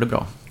och har det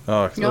bra.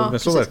 Ja, men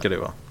så verkar det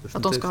vara. Definitivt.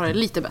 Att de ska ha det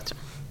lite bättre.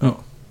 Ja.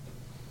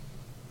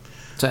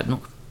 Så är det nog.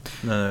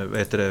 Vad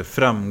heter det?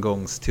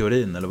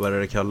 Framgångsteorin, eller vad är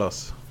det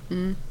kallas?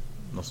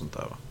 Något sånt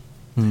där, va?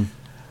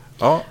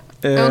 Ja.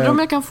 Jag undrar om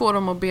jag kan få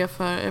dem att be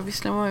för...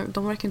 Visserligen,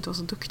 de verkar inte vara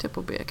så duktiga på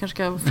att be. Jag kanske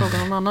ska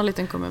fråga någon annan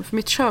liten kommun. För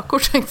mitt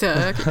körkort tänkte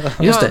jag.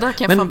 Just det. Där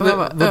kan jag men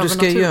behöva vad du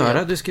ska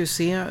göra, du ska ju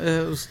se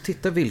och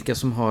titta vilka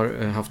som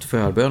har haft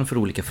förbön för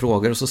olika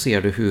frågor. Och så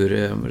ser du hur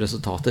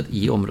resultatet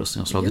i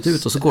omröstningen har slagit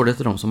ut. Och så går det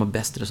till de som har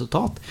bäst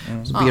resultat.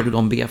 Så ber du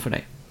dem be för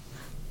dig.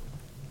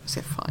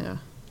 Se fan jag.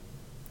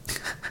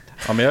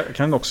 Ja, men jag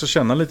kan också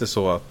känna lite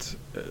så att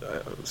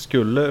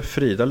skulle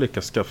Frida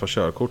lyckas skaffa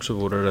körkort så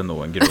vore det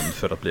nog en grund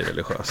för att bli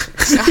religiös.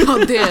 Ja,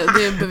 det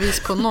är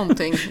bevis på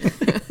någonting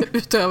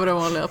utöver det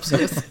vanliga,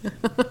 absolut.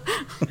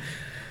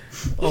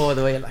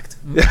 Det var elakt.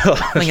 Ja,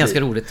 men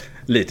ganska roligt.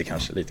 Lite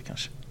kanske. Jag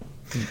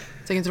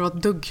tänker inte det var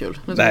ett dugg kul.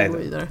 Nu ska vi gå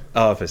vidare.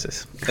 Ja,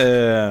 precis.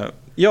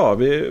 Ja,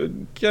 vi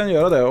kan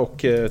göra det och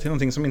till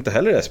någonting som inte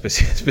heller är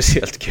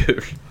speciellt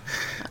kul.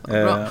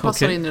 Bra,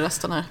 passar in i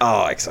resten här.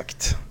 Ja,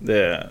 exakt.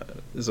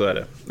 Så är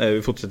det.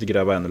 Vi fortsätter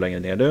gräva ännu längre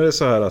ner. Det är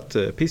så här att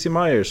PC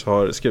Myers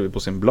har skrivit på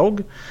sin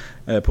blogg,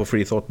 på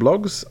Free Thought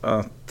Blogs,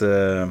 att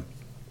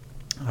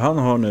han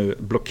har nu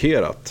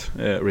blockerat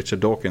Richard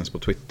Dawkins på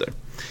Twitter.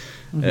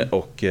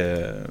 Och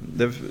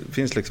det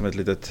finns liksom ett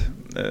litet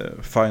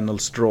final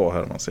straw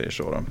här, om man säger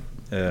så.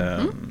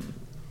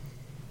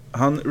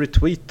 Han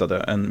retweetade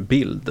en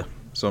bild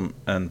som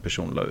en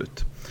person la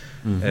ut.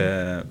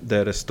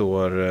 Där det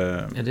står...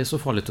 Är det så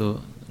farligt att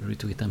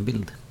retweeta en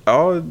bild?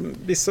 Ja,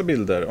 vissa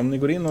bilder. Om ni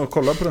går in och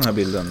kollar på den här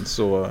bilden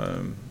så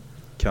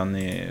kan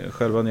ni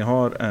själva, ni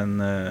har en...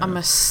 Ja,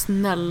 men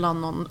snälla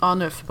någon. Ja,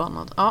 nu är jag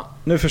förbannad. Ja.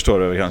 Nu förstår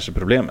du kanske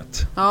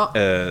problemet. Ja. Det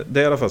är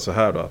i alla fall så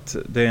här då, att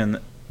det är en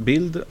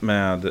bild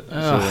med...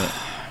 Så,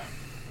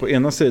 på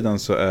ena sidan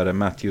så är det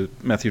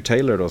Matthew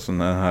Taylor då, som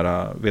den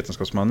här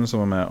vetenskapsmannen som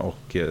var med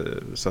och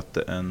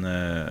satte en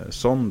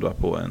sond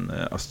på en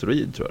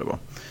asteroid, tror jag det var.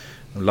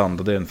 De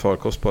landade en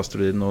farkost på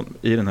asteroiden, och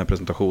i den här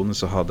presentationen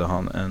så hade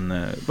han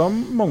en, vad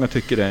många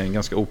tycker är en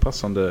ganska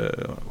opassande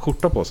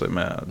skjorta på sig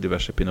med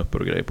diverse pinupper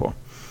och grejer på.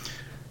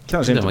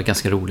 Kanske den var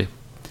ganska rolig.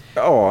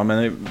 Ja,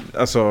 men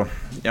alltså...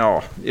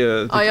 Ja,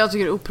 jag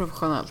tycker det är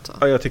oprofessionellt.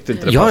 Ja, jag tyckte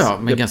inte det passade. Ja,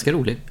 men ganska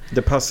roligt.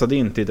 Det passade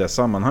inte i det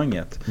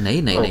sammanhanget.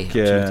 Nej,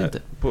 absolut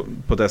inte.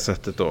 På det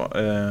sättet då.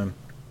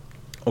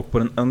 Och på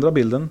den andra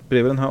bilden,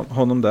 bredvid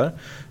honom där,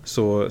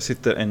 så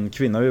sitter en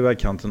kvinna vid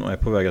vägkanten och är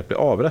på väg att bli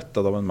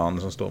avrättad av en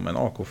man som står med en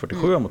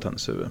AK-47 mot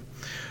hennes huvud.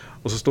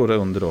 Och så står det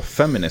under då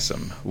feminism.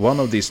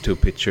 One of these two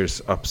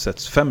pictures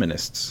upsets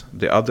feminists.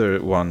 The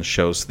other one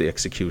shows the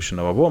execution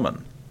of a woman.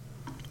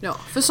 Ja,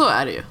 för så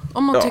är det ju.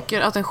 Om man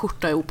tycker att en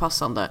skjorta är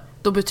opassande,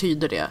 då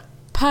betyder det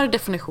per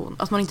definition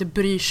att man inte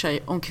bryr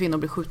sig om kvinnor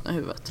blir skjutna i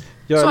huvudet.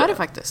 Ja, så är det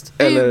faktiskt.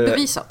 Det är ju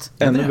bevisat.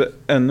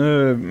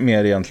 Ännu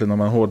mer egentligen, om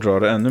man hårdrar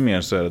det ännu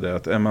mer, så är det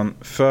att är man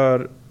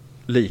för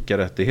lika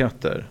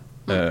rättigheter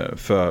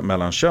för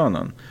mellan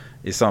könen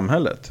i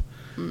samhället,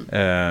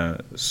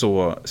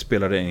 så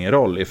spelar det ingen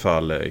roll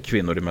ifall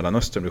kvinnor i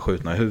Mellanöstern blir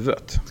skjutna i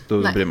huvudet.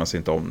 Då bryr man sig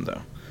inte om det.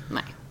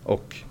 Nej.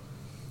 Och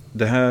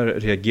det här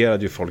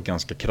reagerade ju folk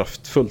ganska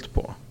kraftfullt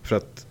på. För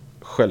att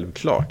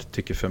självklart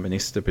tycker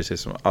feminister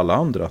precis som alla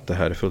andra att det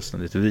här är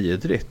fullständigt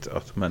vidrigt.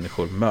 Att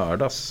människor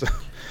mördas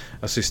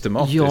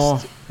systematiskt.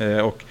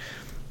 Ja. Och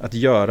att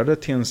göra det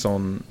till en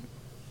sån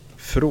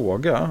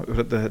fråga.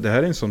 För att det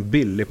här är en sån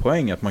billig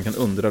poäng att man kan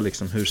undra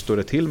liksom, hur står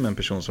det till med en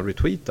person som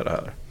retweetar det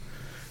här?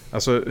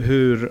 Alltså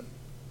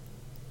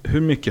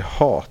hur mycket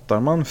hatar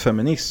man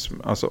feminism,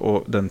 alltså,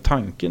 och den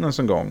tanken en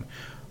sån gång,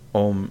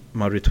 om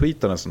man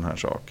retweetar en sån här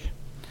sak?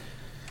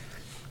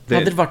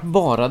 Hade det varit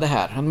bara det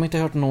här, hade man inte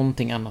hört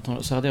någonting annat,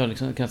 så hade jag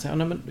liksom kunnat säga,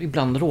 nej, men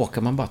ibland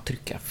råkar man bara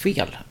trycka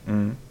fel.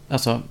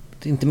 Alltså,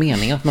 det är inte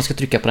meningen att man ska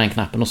trycka på den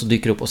knappen och så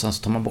dyker det upp och sen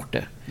så tar man bort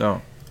det. Ja.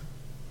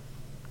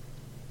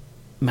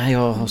 Men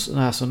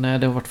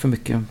det har varit för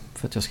mycket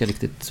för att jag ska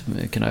riktigt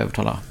kunna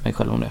övertala mig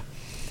själv om det.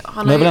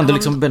 Men jag vill ändå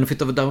liksom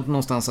benefit of the doubt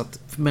någonstans, att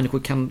människor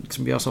kan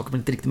liksom göra saker man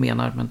inte riktigt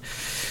menar. Men,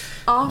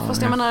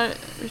 fast jag menar,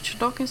 Richard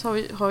Dawkins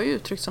har ju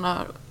uttryckt sådana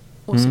här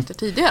åsikter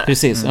tidigare.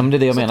 Precis, men det är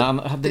det jag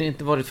menar. Hade det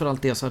inte varit för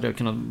allt det så hade jag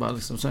kunnat bara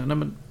liksom säga, nej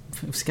men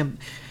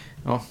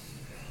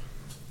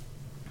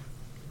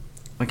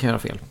man kan göra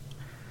fel.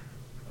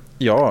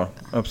 Ja,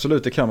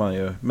 absolut, det kan man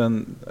ju.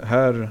 Men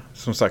här,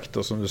 som sagt,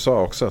 och som du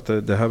sa också, att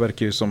det här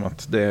verkar ju som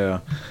att det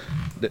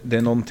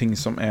är någonting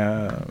som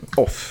är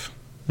off.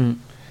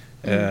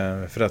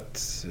 För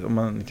att om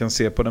man kan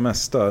se på det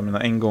mesta, jag menar,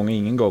 en gång är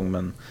ingen gång,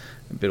 men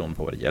beroende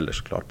på vad det gäller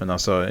såklart. Men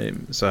alltså,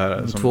 så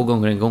här, som, 2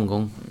 gånger en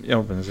gång.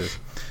 Ja, precis.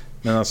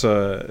 Men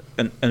alltså,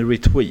 en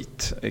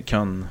retweet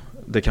kan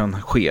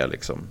ske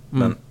liksom.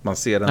 Men man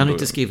ser ändå, han har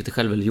inte skrivit det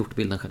själv eller gjort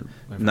bilden själv.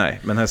 Nej,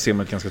 men här ser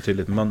man ett ganska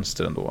tydligt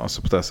mönster ändå,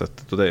 alltså på det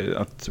sättet. Och det är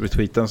att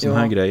retweeta en sån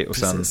här grej och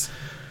precis. Sen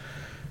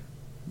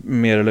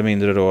mer eller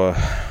mindre då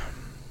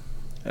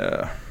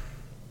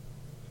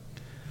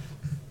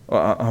och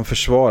han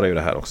försvarar ju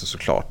det här också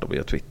såklart då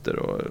via Twitter.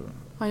 Och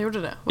han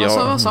gjorde det.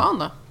 Vad sa han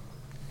då?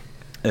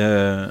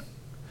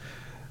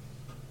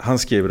 Han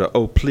skriver då: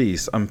 "Oh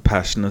please, I'm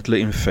passionately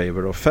in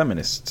favor of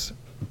feminists,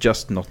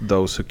 just not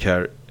those who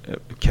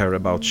care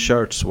about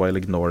shirts while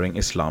ignoring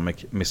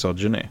Islamic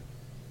misogyny."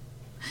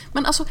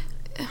 Men alltså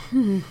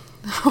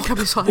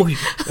Oj,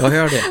 jag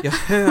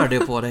hör det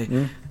på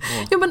dig.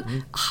 Ja, men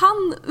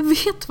han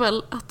vet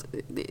väl att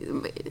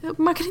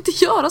man kan inte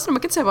göra så. Man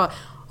kan inte säga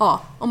bara,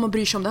 om man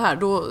bryr sig om det här,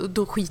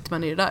 då skiter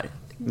man i det där.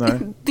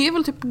 Det är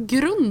väl typ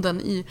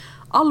grunden i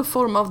all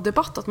form av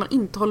debatt, att man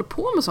inte håller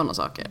på med sådana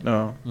saker.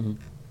 Ja.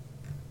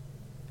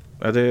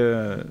 Ja, det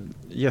är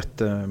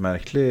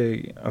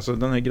jättemärklig, alltså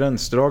den här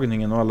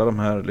gränsdragningen och alla de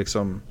här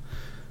liksom,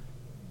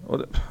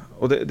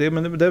 och det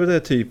är det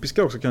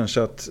typiska också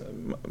kanske, att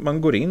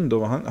man går in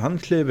då, han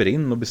kliver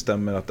in och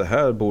bestämmer att det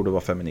här borde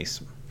vara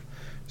feminism.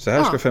 Så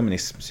här ska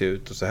feminism se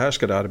ut och så här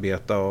ska det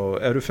arbeta,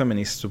 och är du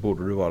feminist så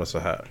borde du vara så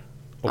här.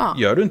 Och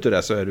gör du inte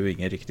det så är du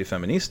ingen riktig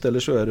feminist, eller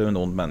så är du en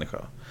ond människa.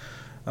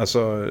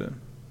 Alltså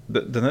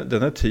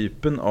den här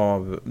typen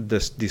av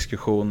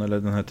diskussion eller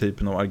den här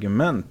typen av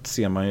argument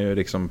ser man ju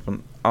liksom på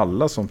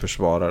alla som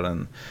försvarar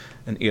en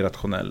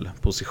irrationell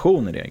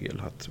position i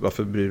regel. Att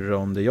varför bryr du dig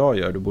om det jag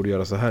gör? Du borde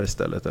göra så här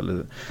istället.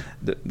 Eller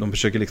de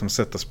försöker liksom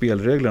sätta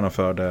spelreglerna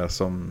för det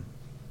som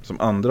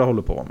andra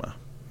håller på med.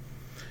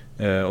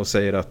 Och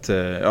säger att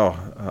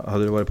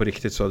hade det varit på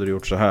riktigt så hade du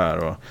gjort så här.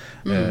 Och,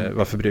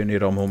 varför bryr ni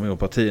er om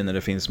homeopati när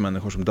det finns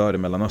människor som dör i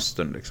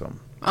Mellanöstern? Liksom?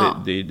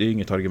 Det är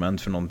inget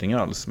argument för någonting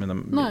alls.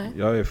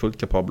 Jag är fullt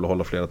kapabel att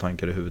hålla flera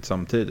tankar i huvudet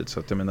samtidigt. Så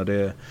att jag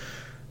menar,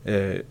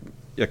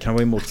 jag kan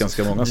vara emot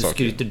ganska många saker.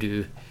 Skryter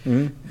du?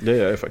 Det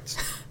gör jag faktiskt.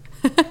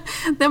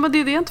 Nej, men det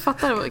är det jag inte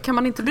fattar. Kan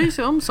man inte bry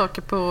sig om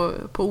saker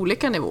på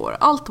olika nivåer?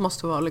 Allt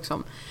måste vara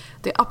liksom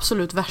det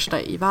absolut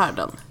värsta i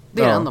världen.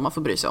 Det är det enda man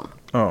får bry sig om.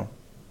 Ja.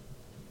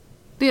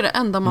 Det är det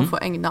enda man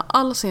får ägna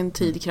all sin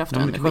tid, kraft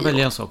och energi. Man kan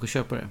välja en sak och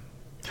köpa det.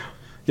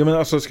 Ja, men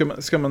alltså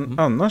ska man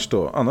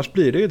annars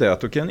blir det ju det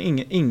att då kan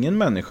ingen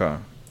människa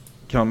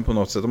kan på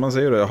något sätt, om man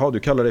säger det, du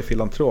kallar dig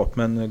filantrop,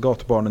 men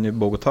gatubarnen i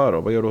Bogotá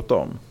då, vad gör du åt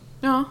dem?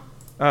 Ja.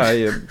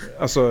 Nej,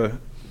 alltså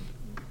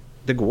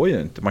det går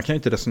ju inte. Man kan ju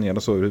inte resonera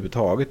så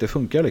överhuvudtaget. Det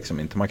funkar liksom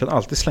inte. Man kan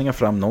alltid slänga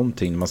fram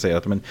någonting när man säger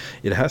att men,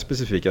 i det här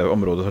specifika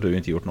området har du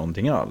inte gjort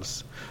någonting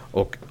alls.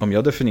 Och om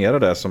jag definierar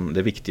det som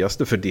det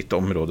viktigaste för ditt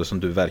område som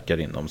du verkar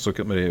inom, så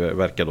kommer det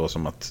verka då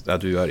som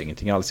att du gör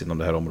ingenting alls inom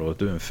det här området.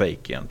 Du är en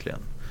fake egentligen.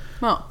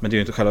 Ja. Men det är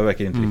ju inte själva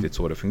verket inte riktigt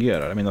så det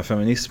fungerar. Jag menar,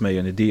 feminism är ju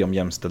en idé om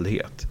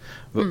jämställdhet.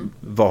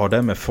 Vad har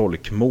det med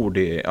folkmord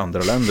i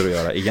andra länder att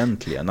göra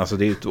egentligen? Alltså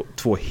det är ju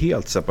två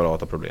helt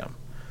separata problem.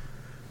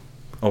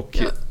 Och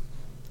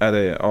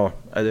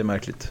är det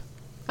märkligt?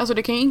 Alltså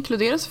det kan ju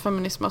inkluderas i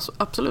feminism,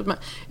 absolut. Men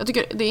jag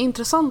tycker det är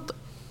intressant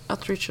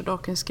att Richard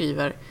Dawkins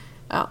skriver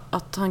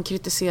att han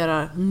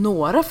kritiserar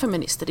några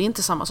feminister. Det är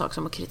inte samma sak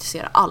som att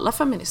kritisera alla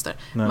feminister.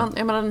 Nej. Men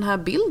jag menar, den här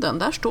bilden,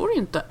 där står det ju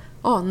inte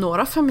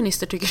några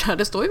feminister tycker så här.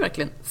 Det står ju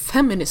verkligen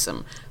feminism.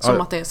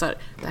 Som att det är så här,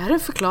 det här är en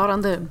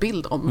förklarande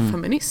bild om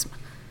feminism.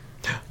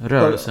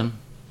 Rörelsen.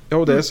 Ja,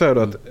 och det är så här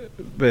att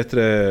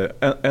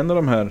en av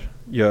de här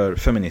gör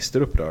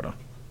feminister upprörda.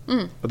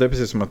 Och det är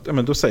precis som att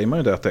men då säger man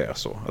ju det att det är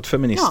så. Att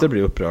feminister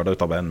blir upprörda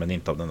av en men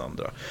inte av den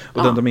andra.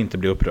 Och den de inte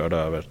blir upprörda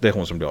över, det är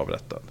hon som blir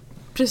avrättad.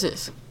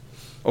 Precis.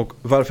 Och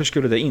varför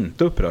skulle det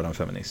inte uppröra en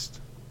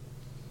feminist?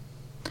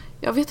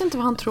 Jag vet inte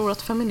vad han tror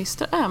att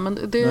feminister är,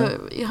 men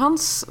i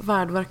hans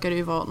värld verkar det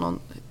ju vara någon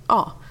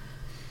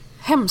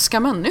hemska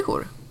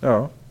människor.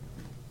 Ja.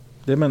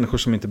 Det är människor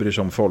som inte bryr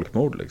sig om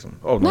folkmord liksom,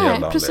 av någon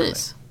jävla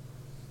precis.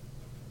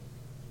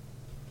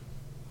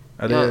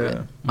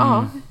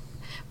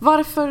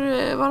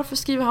 Varför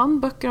skriver han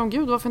böcker om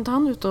Gud? Varför inte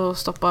han ute och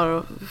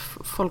stoppar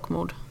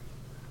folkmord?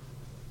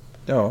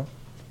 Ja.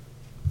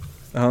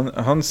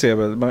 Han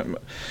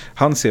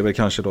ser väl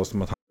kanske då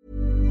som att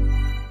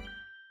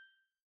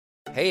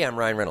Hey, I'm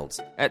Ryan Reynolds.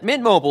 At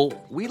Mint Mobile,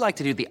 we like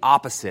to do the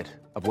opposite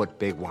of what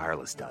Big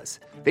Wireless does.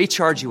 They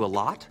charge you a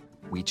lot,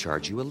 we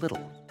charge you a little.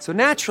 So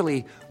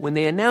naturally, when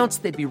they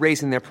announced they'd be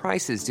raising their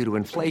prices due to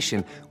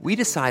inflation, we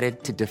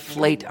decided to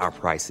deflate our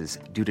prices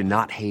due to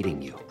not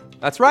hating you.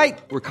 That's right.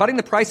 We're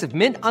cutting the price of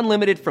Mint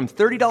Unlimited from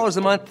 $30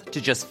 a month to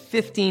just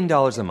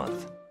 $15 a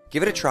month.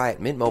 Give it a try at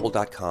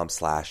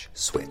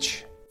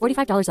mintmobile.com/switch.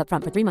 $45 up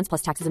front for 3 months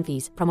plus taxes and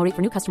fees. Promo rate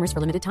for new customers for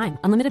limited time.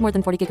 Unlimited more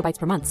than 40 gigabytes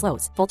per month.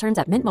 Slows full terms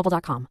at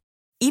mintmobile.com.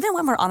 Even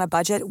when we're on a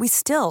budget, we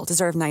still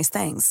deserve nice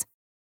things.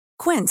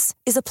 Quince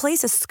is a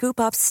place to scoop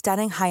up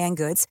stunning high-end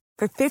goods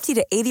for 50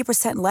 to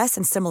 80% less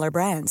than similar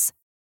brands.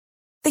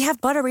 They have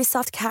buttery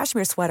soft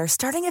cashmere sweaters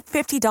starting at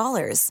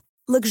 $50,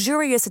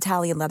 luxurious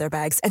Italian leather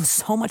bags, and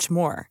so much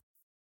more.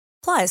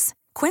 Plus,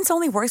 Quince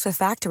only works with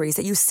factories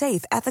that use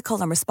safe,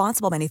 ethical, and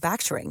responsible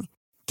manufacturing.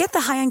 Get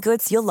the high-end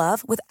goods you'll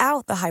love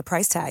without the high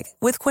price tag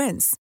with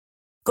Quince.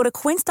 Go to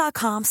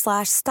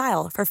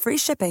quince.com/style for free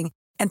shipping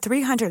and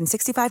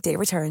 365-day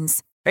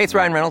returns. Hey, it's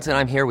Ryan Reynolds, and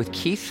I'm here with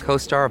Keith,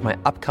 co-star of my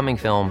upcoming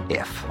film,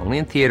 If, only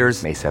in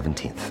theaters May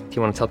 17th. Do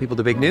you want to tell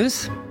people the big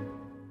news?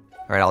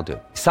 All right, I'll do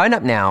it. Sign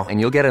up now and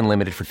you'll get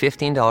unlimited for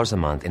 $15 a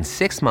month and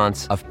 6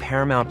 months of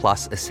Paramount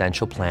Plus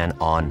Essential Plan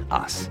on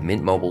us.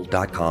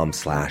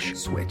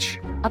 mintmobile.com/switch.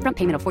 Upfront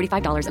payment of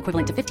 $45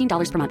 equivalent to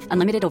 $15 per month.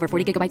 Unlimited over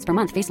 40 gigabytes per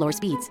month. Face lower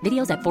speeds.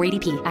 Videos at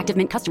 480p. Active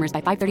Mint customers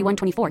by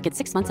 531.24 get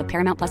 6 months of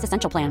Paramount Plus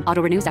Essential Plan.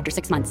 Auto renews after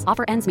 6 months.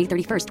 Offer ends May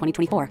 31st,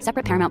 2024.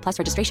 Separate Paramount Plus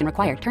registration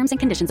required. Terms and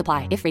conditions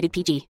apply if rated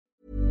PG.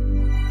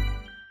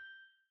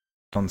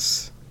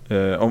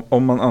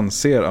 Om man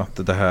anser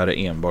att det här är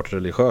enbart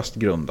religiöst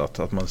grundat,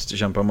 att man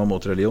kämpar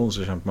mot religion,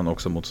 så kämpar man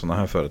också mot sådana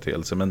här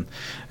företeelser. Men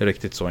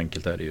riktigt så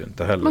enkelt är det ju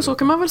inte heller. Men så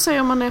kan man väl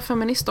säga om man är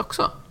feminist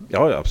också?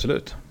 Ja,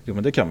 absolut. Jo,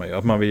 men det kan man ju.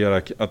 Att man vill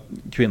göra att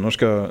kvinnor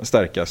ska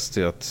stärkas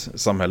till att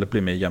samhället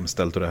blir mer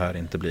jämställt och det här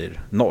inte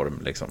blir norm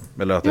liksom.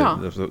 Eller att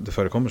det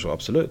förekommer så,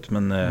 absolut.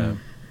 Men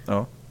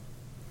ja.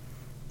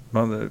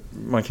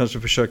 Man kanske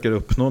försöker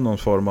uppnå någon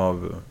form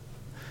av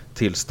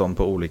tillstånd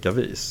på olika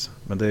vis.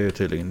 Men det är ju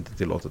tydligen inte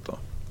tillåtet då.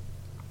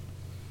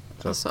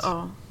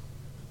 Alltså,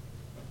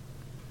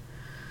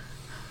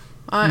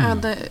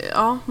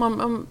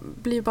 man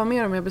blir bara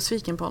mer och mer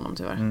besviken på honom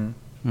tyvärr.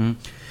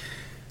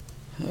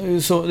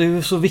 Det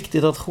är så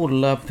viktigt att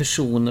hålla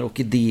personer och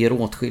idéer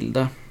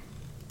åtskilda.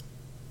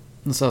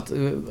 Så att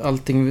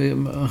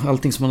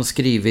allting som han har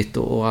skrivit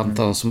och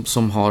antal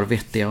som har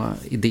vettiga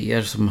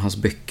idéer, som hans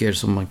böcker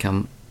som man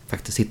kan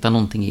faktiskt hitta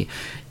någonting i,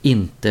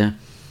 inte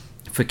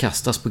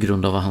förkastas på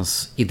grund av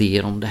hans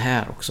idéer om det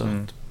här också.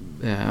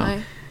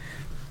 Nej.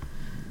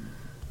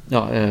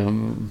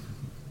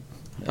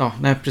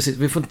 Nej, precis.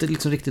 Vi får inte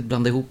liksom riktigt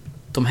blanda ihop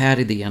de här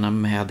idéerna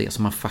med det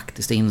som man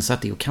faktiskt är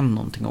insatt i och kan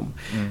någonting om.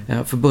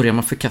 För börjar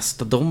man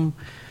förkasta de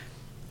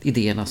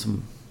idéerna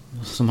som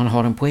man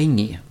har en poäng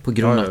i på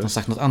grund av att man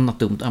sagt något annat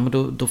dumt,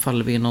 men då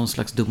faller vi i någon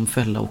slags dum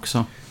fälla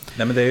också.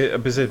 Nej, men det är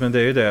ju, precis, men det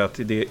är ju det att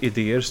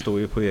idéer står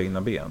ju på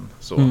egna ben.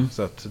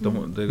 Så att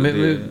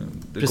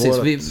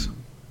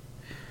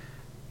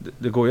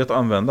det går ju att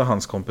använda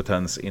hans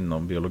kompetens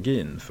inom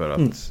biologin för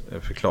att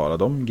förklara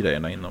de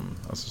grejerna inom,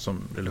 alltså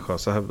som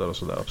religiösa hävdar och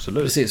sådär,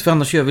 absolut. Precis, för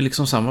annars gör vi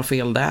liksom samma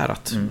fel där.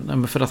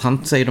 För att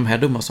han säger de här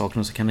dumma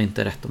sakerna så kan det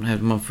inte rätt om det här.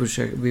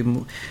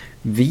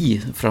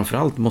 Vi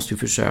framförallt måste ju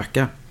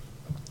försöka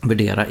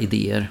värdera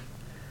idéer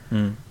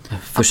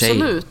för sig.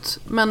 Absolut,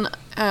 men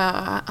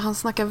han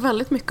snackar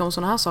väldigt mycket om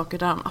sådana här saker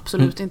där han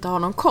absolut inte har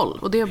någon koll.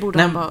 Och det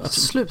borde han bara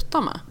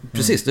sluta med.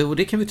 Precis, och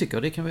det kan vi tycka,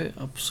 och det kan vi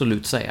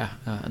absolut säga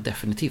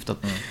definitivt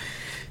att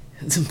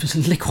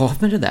lägg av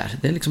med det där.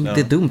 Det är liksom, det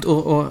är dumt.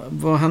 Och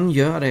vad han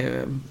gör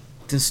är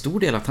till en stor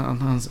del att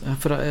han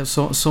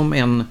som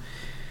en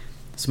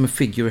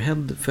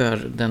figurehead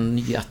för den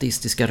nya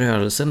ateistiska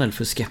rörelsen eller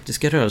för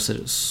skeptiska rörelser,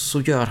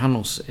 så gör han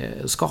oss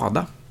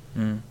skada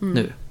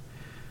nu.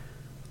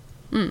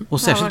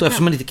 Och särskilt då,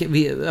 eftersom man inte,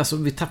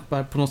 vi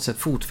tappar på något sätt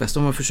fotfäste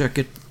om man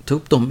försöker ta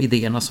upp de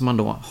idéerna som man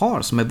då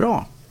har som är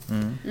bra.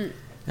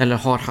 Eller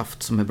har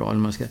haft som är bra. Eller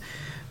man ska,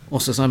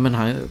 och så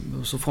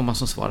får man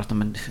som svar att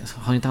men,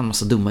 har inte han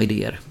massa dumma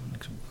idéer?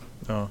 Liksom.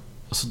 Ja.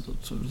 Och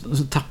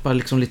så tappar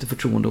liksom lite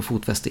förtroende och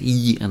fotfäste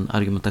i en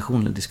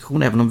argumentation eller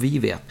diskussion, även om vi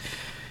vet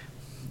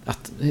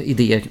att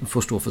idéer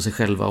får stå för sig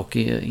själva och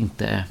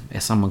inte är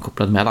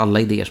sammankopplade med alla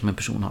idéer som en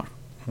person har.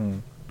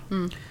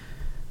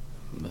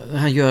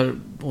 Han gör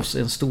oss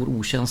en stor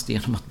otjänst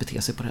genom att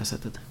bete sig på det här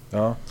sättet.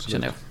 Ja,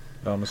 känner jag.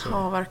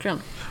 Ja, verkligen.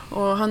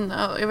 Och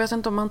jag vet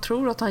inte om han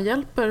tror att han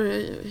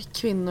hjälper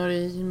kvinnor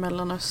i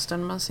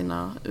Mellanöstern med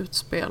sina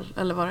utspel,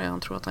 eller vad det är han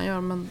tror att han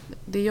gör, men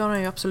det gör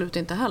han ju absolut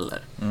inte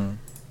heller.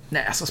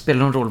 Nej, alltså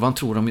spelar någon roll vad han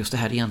tror om just det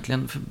här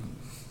egentligen.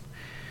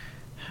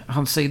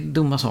 Han säger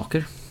dumma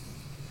saker.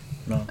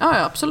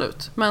 Ja,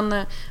 absolut.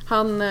 Men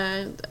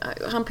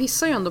han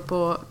pissar ju ändå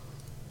på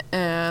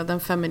den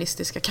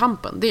feministiska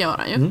kampen. Det gör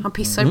han ju. Han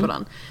pissar ju på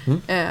den.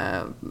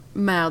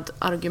 Med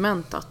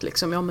argument att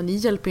liksom, ja men ni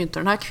hjälper ju inte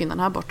den här kvinnan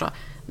här borta.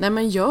 Nej,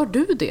 men gör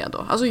du det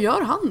då? Alltså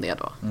gör han det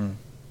då?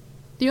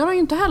 Det gör han ju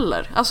inte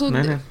heller. Alltså,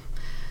 nej.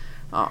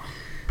 Ja.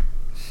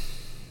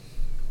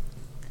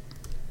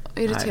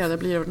 Irriterad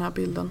blir av den här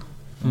bilden.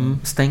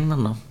 Stäng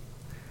den då.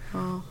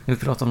 Ja. Vi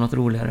pratar om något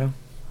roligare.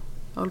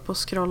 Jag håller på att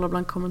scrolla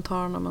bland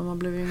kommentarerna, men man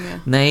blev ju mer...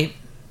 Nej,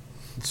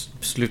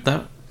 sluta.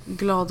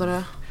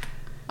 Gladare.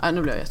 Nej,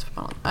 nu blir jag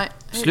jätteförbannad. Nej,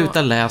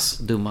 sluta läs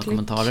dumma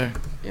kommentarer.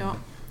 Ja.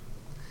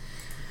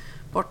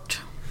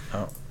 Bort.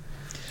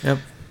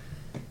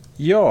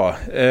 Ja,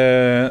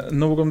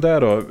 nog om det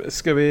då.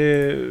 Ska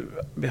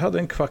vi hade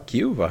en Fuck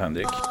you, va,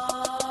 Henrik?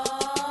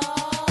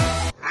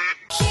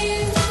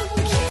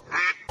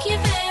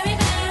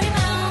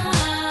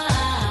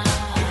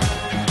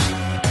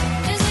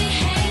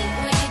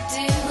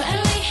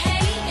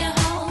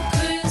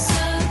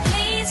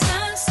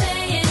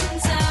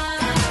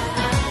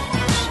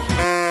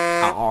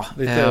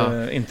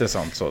 Lite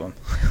intressant sådan.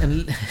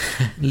 En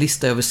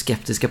lista över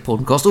skeptiska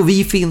podcast, och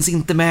vi finns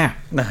inte med.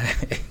 Nej.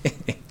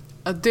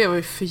 Ja, det var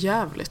ju för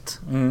jävligt.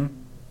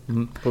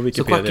 På Wikipedia.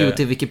 Så kvart ut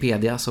till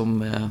Wikipedia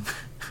som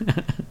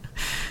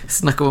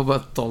snackar om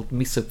att totalt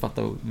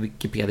missuppfatta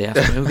Wikipedia.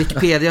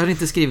 Wikipedia har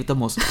inte skrivit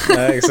om oss.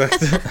 Nej,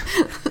 exakt.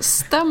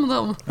 Stäm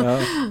dem. Ja.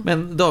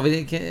 Men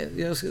David,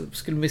 jag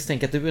skulle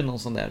misstänka att du är någon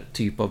sån där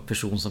typ av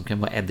person som kan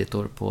vara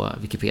editor på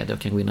Wikipedia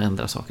och kan gå in och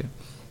ändra saker.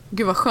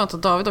 Gud vad skönt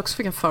att David också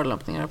fick en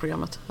förolämpning i det här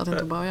programmet. Att det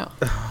inte bara jag.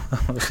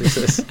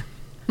 Precis.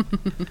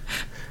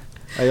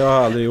 Jag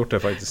har aldrig gjort det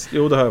faktiskt.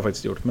 Jo, det har jag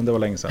faktiskt gjort, men det var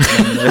länge sedan.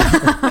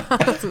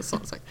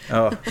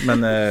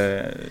 Men,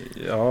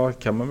 ja,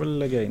 kan man väl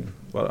lägga in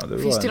bara. Det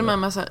finns till och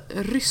med så här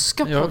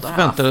ryska poddar här.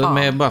 Jag förväntar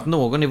mig bara att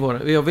någon i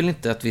våra... Jag vill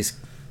inte att vi...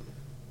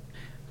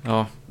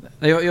 Ja,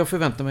 jag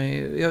förväntar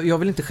mig... Jag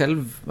vill inte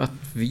själv att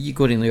vi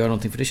går in och gör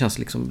någonting, för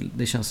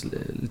det känns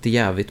lite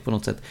jävligt på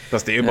något sätt.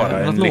 Fast det är ju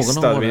bara en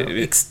lista.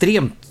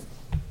 Extremt...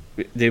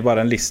 Det är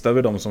bara en lista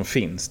över de som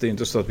finns. Det är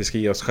inte så att vi ska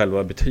ge oss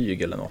själva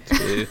betyg eller något.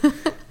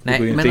 Vi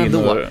går ju inte in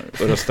och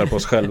röstar på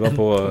oss själva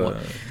på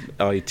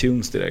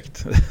iTunes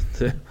direkt.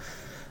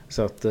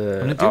 Så att,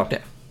 har ni inte gjort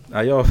det?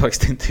 Nej, jag har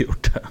faktiskt inte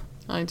gjort det.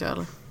 Nej, inte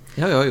heller.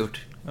 Ja, jag har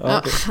gjort. Ja,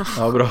 okay.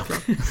 Ja, bra.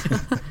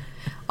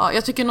 Ja,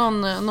 jag tycker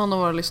någon av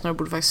våra lyssnare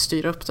borde faktiskt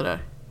styra upp det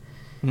där.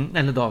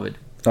 Eller David.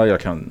 Ja,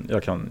 jag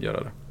kan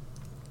göra det.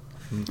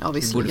 Ja,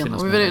 visserligen.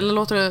 Om vi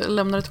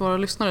lämna det till våra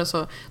lyssnare,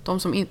 så de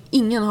som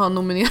ingen har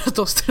nominerat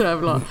oss till det här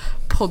jävla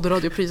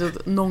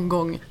poddradiopriset någon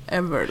gång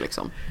ever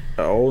liksom.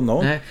 Ja,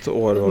 något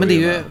år. Men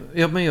det är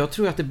ju, men jag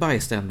tror att det är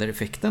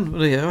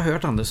bystander-effekten. Jag har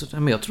hört Anders,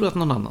 men jag tror att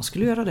någon annan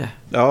skulle göra det.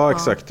 Ja,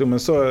 exakt. Men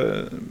så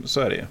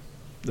är det.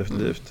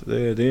 Definitivt.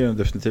 Det är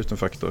definitivt en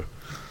faktor.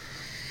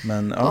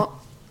 Men ja.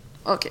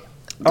 Okej.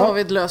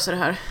 David löser det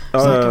här. Så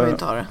här kan vi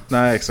inte ha det.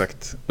 Nej,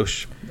 exakt.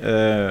 Usch.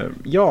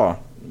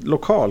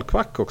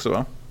 Lokalkvack också,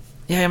 va?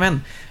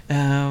 Jajamän.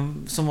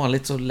 Som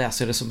vanligt så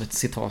läser jag det som ett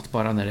citat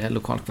bara när det är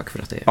lokalkvack, för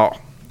att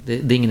det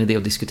är ingen idé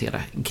att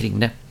diskutera kring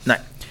det. Nej.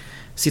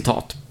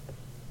 Citat.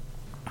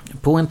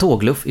 På en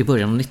tågluff i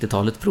början av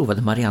 90-talet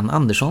provade Marianne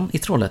Andersson i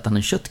Trollhättan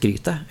en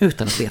köttgryta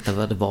utan att veta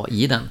vad det var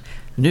i den.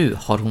 Nu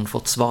har hon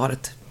fått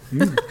svaret.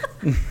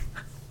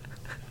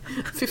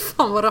 Fy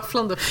fan vad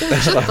rafflande.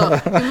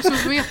 Fortsätta. Du måste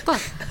få veta.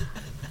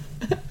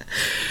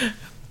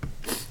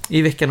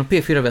 I veckan har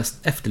P4 Väst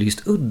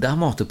efterlyst udda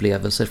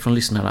matupplevelser från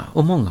lyssnarna,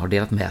 och många har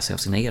delat med sig av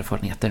sina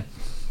erfarenheter.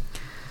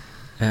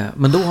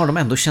 Men då har de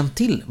ändå känt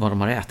till vad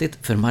de har ätit,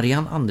 för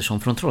Marianne Andersson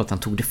från Trollhättan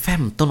tog det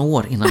 15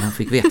 år innan hon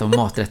fick veta vad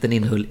maträtten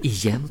innehöll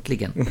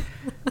egentligen.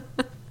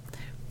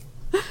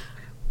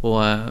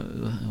 Och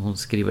hon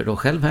skriver då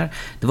själv här: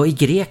 det var i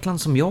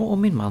Grekland som jag och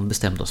min man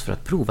bestämde oss för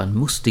att prova en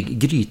mustig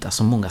gryta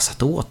som många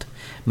satt åt.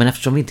 Men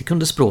eftersom vi inte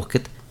kunde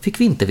språket fick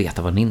vi inte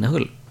veta vad den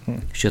innehöll.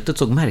 Köttet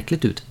såg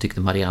märkligt ut,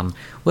 tyckte Marianne.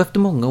 Och efter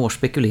många år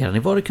spekulerade ni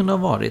vad det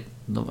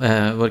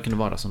kunde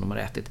vara som de har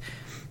ätit.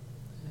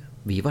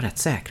 Vi var rätt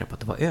säkra på att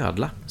det var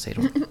ödla, säger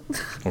hon.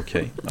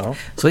 Okej, ja.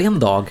 Så en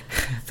dag,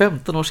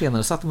 15 år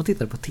senare, satt de och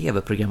tittade på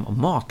tv-program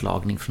om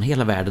matlagning från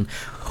hela världen.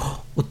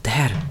 Och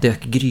där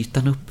dök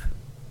grytan upp.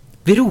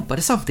 Vi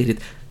ropade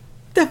samtidigt: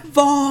 det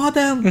var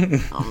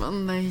den! Ja,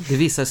 men nej. Det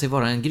visade sig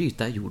vara en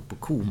gryta gjord på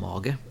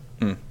komage.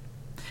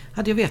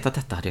 Hade jag vetat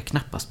detta hade jag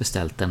knappast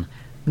beställt den.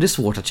 Men det är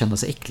svårt att känna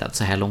sig äcklad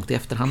så här långt i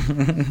efterhand.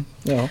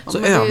 Ja. Så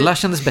ödla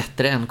kändes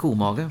bättre än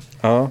komage.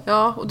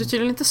 Ja, och det är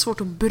tydligen inte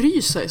svårt att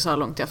bry sig så här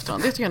långt i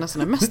efterhand. Det tycker jag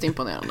nästan är mest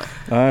imponerande.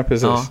 Nej,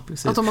 precis. Ja,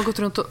 precis. Att de har gått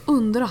runt och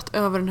undrat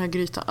över den här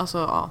grytan. Alltså,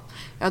 ja.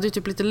 Jag hade ju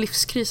typ lite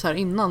livskris här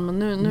innan, men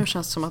nu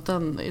känns det som att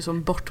den är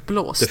som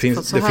bortblåst. Det finns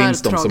de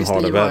som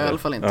har det värre. I alla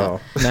fall inte. Ja.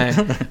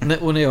 Nej,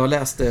 och när jag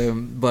läste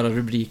bara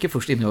rubriker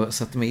först innan jag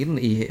satte mig in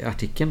i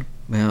artikeln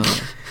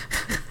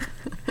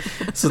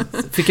så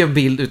fick jag en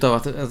bild utav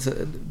att alltså,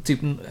 typ,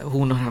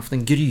 hon har haft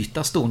en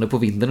gryta stående på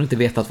vinden och inte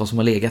vetat vad som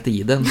har legat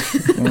i den.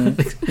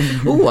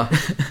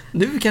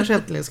 Nu kanske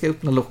äntligen ska jag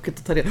öppna locket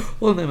och ta det.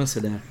 Nej, men så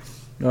där.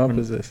 Ja,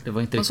 precis. Det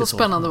var inte men så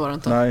spännande var det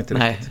inte. Nej, inte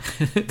Nej,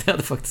 det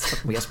hade faktiskt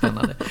varit mer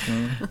spännande.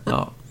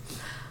 Ja.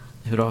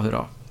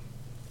 Hurra.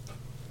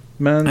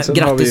 Men Grattis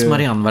har vi ju...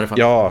 Marianne i varje fall.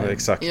 Ja,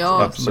 exakt.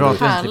 Ja, absolut. Bra att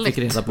du härligt. fick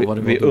reda på vad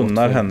det var. Vi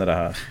unnar henne det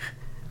här.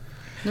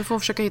 Nu får hon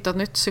försöka hitta ett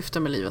nytt syfte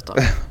med livet då.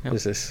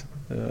 Precis.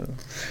 Det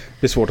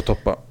blir svårt att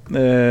toppa.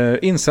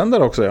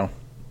 Insändare också, ja.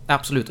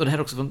 Absolut, och det här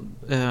är också från,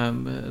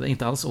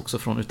 inte alls också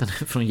från, utan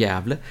från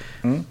Gävle.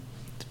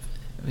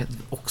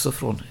 Också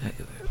från,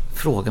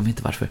 fråga mig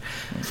inte varför.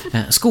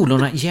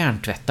 Skolorna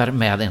hjärntvättar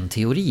med en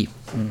teori.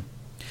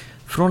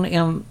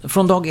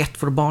 Från dag 1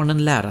 får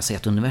barnen lära sig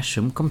att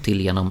universum kom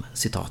till genom,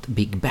 citat,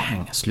 Big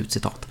Bang,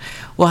 slutcitat.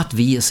 Och att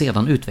vi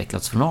sedan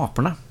utvecklats från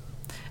aporna.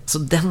 Så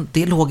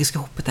det logiska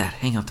hoppet där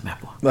hänger jag inte med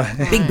på.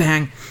 Nej. Big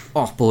Bang,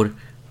 apor,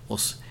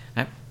 oss.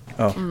 Nej.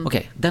 Ja.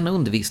 Okej, denna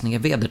undervisning är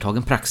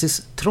vedertagen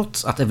praxis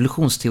trots att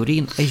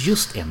evolutionsteorin är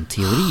just en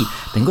teori.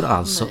 Den går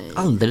alltså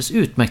alldeles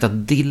utmärkt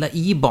att dilla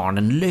i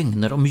barnen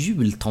lögner om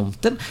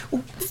jultomten. Och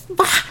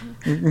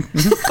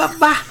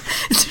va?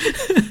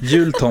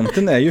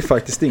 Jultomten är ju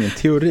faktiskt ingen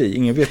teori,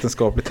 ingen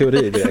vetenskaplig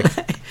teori direkt.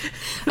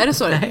 Är det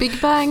så?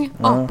 Big Bang,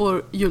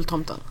 apor,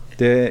 jultomten.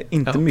 Det är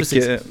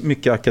inte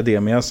mycket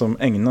akademia som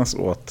ägnas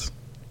åt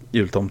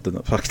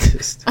jultomten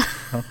faktiskt.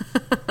 Ja.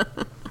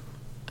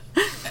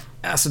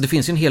 Alltså det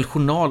finns ju en hel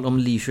journal om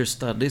leisure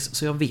studies,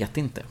 så jag vet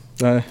inte.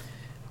 Nej.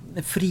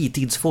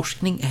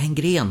 Fritidsforskning är en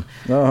gren.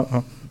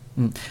 Ja.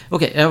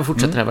 Okej, jag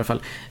fortsätter här i alla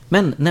fall.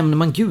 Men nämner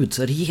man Gud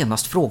så är det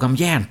genast fråga om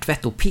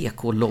hjärntvätt och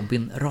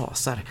PK-lobbyn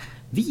rasar.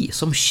 Vi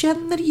som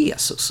känner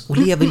Jesus och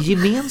lever i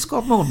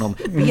gemenskap med honom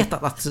vet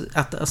att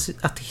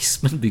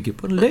ateismen bygger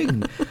på en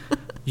lögn.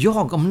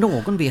 Jag om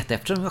någon vet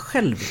eftersom jag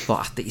själv var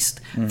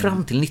ateist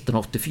fram till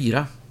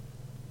 1984.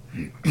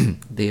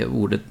 Det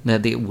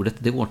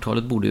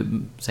årtalet borde ju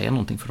säga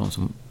någonting för de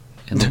som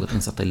är något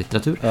insatta i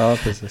litteratur. Ja,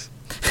 precis.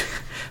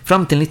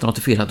 Fram till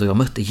 1984 då jag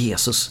mötte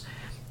Jesus.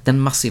 Den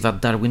massiva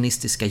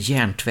darwinistiska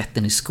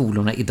hjärntvätten i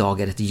skolorna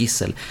idag är ett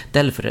gissel.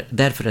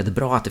 Därför är det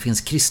bra att det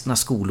finns kristna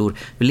skolor.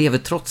 Vi lever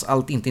trots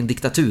allt inte i en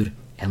diktatur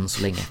än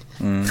så länge.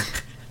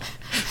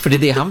 För det är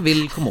det han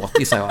vill komma åt,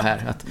 gissar jag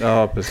här. Att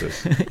ja,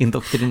 precis.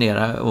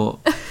 indoktrinera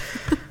och...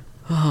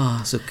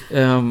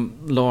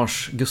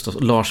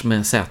 Lars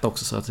med Z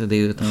också, så att det är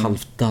ju ett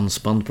halvt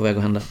dansband på väg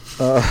att hända.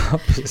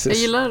 Precis. Jag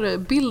gillar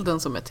bilden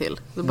som är till.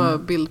 Det är bara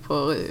bild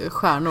på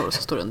stjärnor och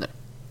så står det under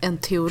en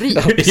teori.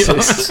 Ja,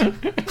 precis.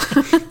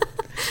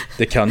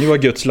 Det kan ju vara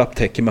Guds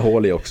lapptäcke med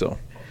hål i också.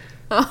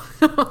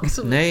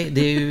 Nej,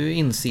 det är ju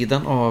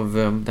insidan av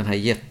den här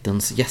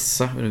jättens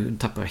gässa. Nu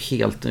tappar jag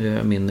helt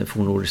min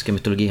fornnordiska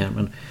mytologi här,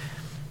 men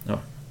ja.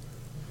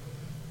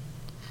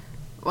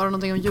 Var det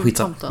någonting om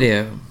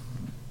jultomten?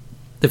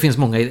 Det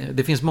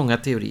finns många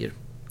teorier.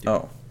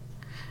 Ja.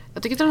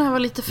 Jag tycker att den här var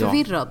lite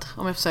förvirrad,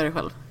 om jag får säga det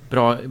själv.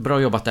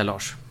 Bra jobbat där,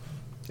 Lars.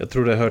 Jag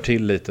tror det hör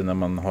till lite när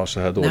man har så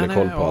här dålig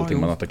koll på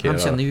allting man attackerar.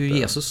 Han känner ju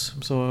Jesus,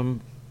 så...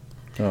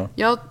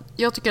 Ja.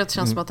 Jag tycker att det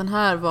känns som att den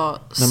här var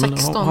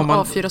 16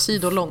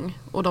 A4-sidor lång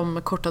och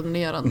de kortade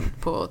ner den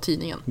på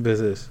tidningen.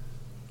 Precis.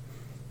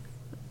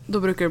 Då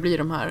brukar det bli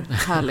de här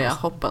härliga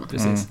hoppen.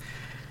 Precis.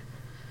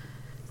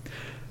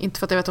 Inte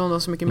för att jag vet om det var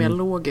så mycket mer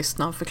logiskt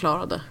när han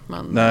förklarade.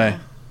 Men, nej.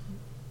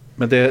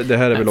 Men det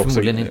här är väl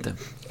också inte.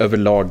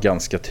 Överlag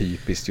ganska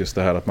typiskt, just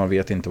det här att man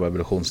vet inte vad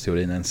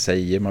evolutionsteorin ens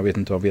säger. Man vet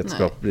inte vad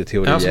vetenskaplig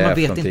teori är. Alltså man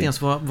vet inte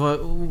ens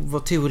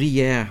vad teori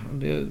är.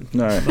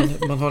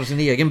 Man har sin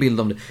egen bild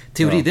om det.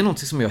 Teori, det är något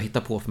som jag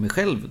hittar på för mig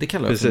själv. Det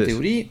kallar jag för en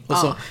teori. Och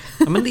så,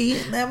 men det är,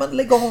 nej men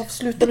lägg av,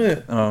 sluta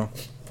nu.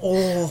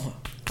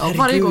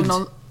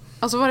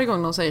 Varje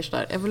gång någon säger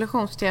sådär,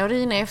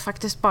 evolutionsteorin är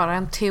faktiskt bara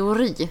en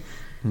teori.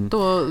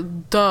 Då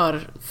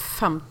dör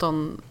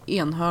 15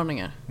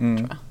 enhörningar, tror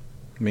jag.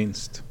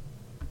 Minst.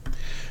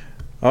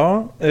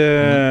 Ja,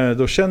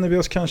 då känner vi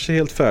oss kanske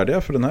helt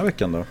färdiga för den här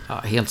veckan då. Ja,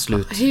 helt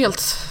slut.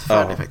 Helt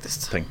färdig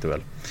faktiskt. Tänkte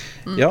väl.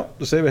 Ja,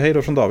 då säger vi hej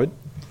då från David.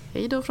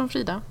 Hej då från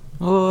Frida.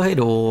 Och hej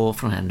då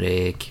från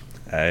Henrik.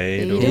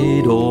 Hej då.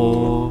 Hej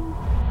då.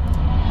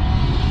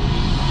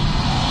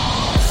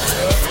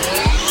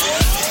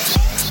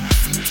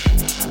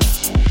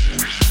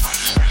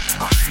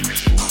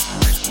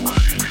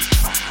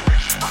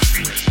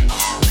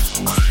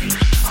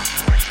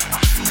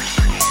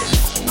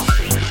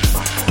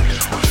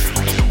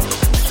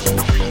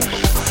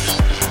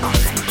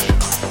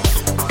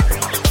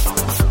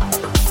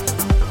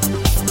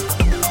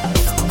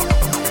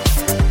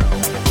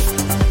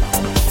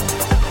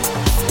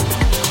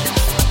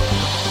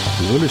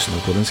 Du har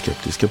lyssnat på den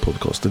skeptiska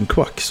podcasten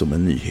Quack som är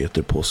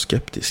nyheter på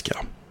skeptiska.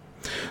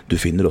 Du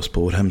finner oss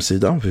på vår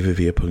hemsida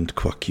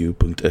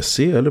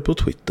www.quacku.se eller på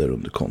Twitter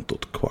under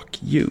kontot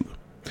QuackU.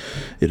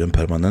 I den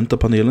permanenta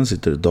panelen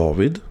sitter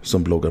David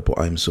som bloggar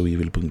på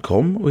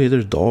imsoevil.com och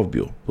heter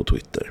Davbio på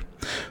Twitter.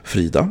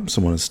 Frida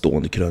som har en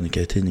stående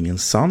krönika i tidningen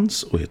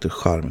Sans och heter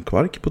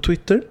Charmkvark på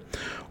Twitter.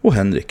 Och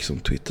Henrik som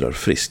twittrar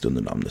friskt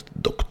under namnet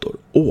Dr.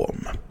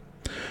 Ohm.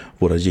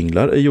 Våra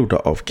jinglar är gjorda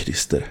av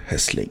Christer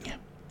Hessling.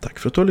 Tack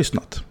för att du har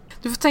lyssnat.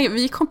 Du får tänka,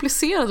 vi är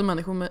komplicerade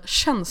människor med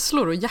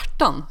känslor och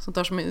hjärtan. Sånt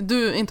där som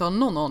du inte har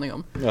någon aning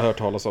om. Jag har hört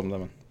talas om det,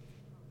 men...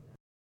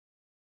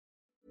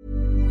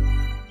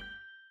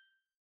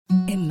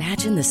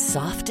 Imagine the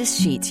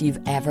softest sheets you've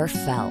ever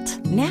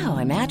felt. Now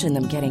imagine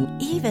them getting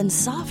even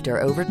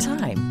softer over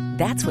time.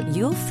 That's what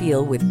you'll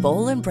feel with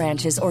Boll &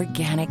 Branch's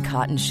organic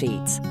cotton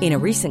sheets. In a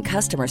recent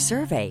customer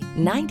survey,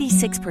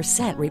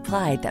 96%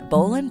 replied that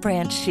Boll &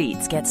 Branch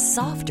sheets get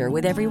softer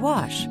with every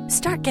wash.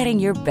 Start getting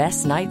your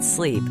best night's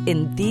sleep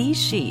in these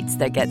sheets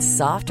that get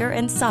softer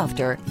and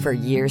softer for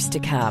years to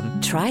come.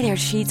 Try their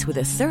sheets with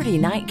a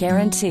 30-night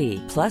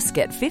guarantee. Plus,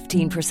 get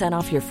 15%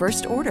 off your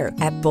first order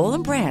at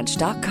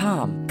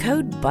bollandbranch.com.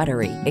 Code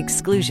BUTTERY.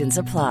 Exclusions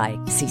apply.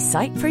 See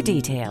site for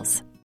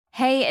details.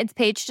 Hey, it's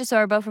Paige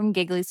DeSorbo from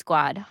Giggly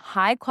Squad.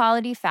 High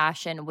quality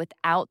fashion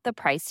without the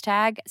price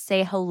tag.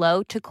 Say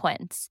hello to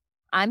Quince.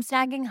 I'm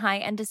snagging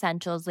high-end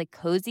essentials like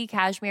cozy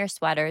cashmere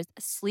sweaters,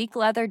 sleek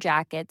leather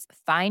jackets,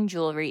 fine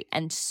jewelry,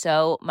 and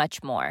so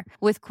much more.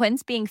 With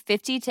Quince being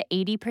 50 to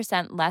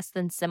 80% less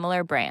than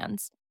similar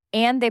brands.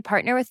 And they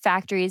partner with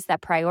factories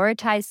that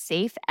prioritize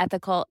safe,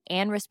 ethical,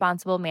 and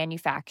responsible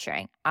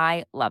manufacturing.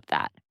 I love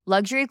that.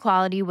 Luxury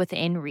quality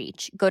within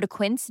reach. Go to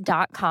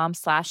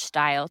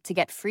quince.com/style to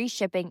get free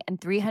shipping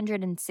and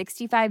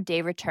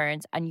 365-day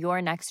returns on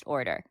your next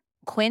order.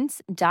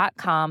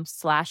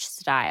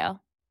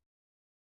 Quince.com/style.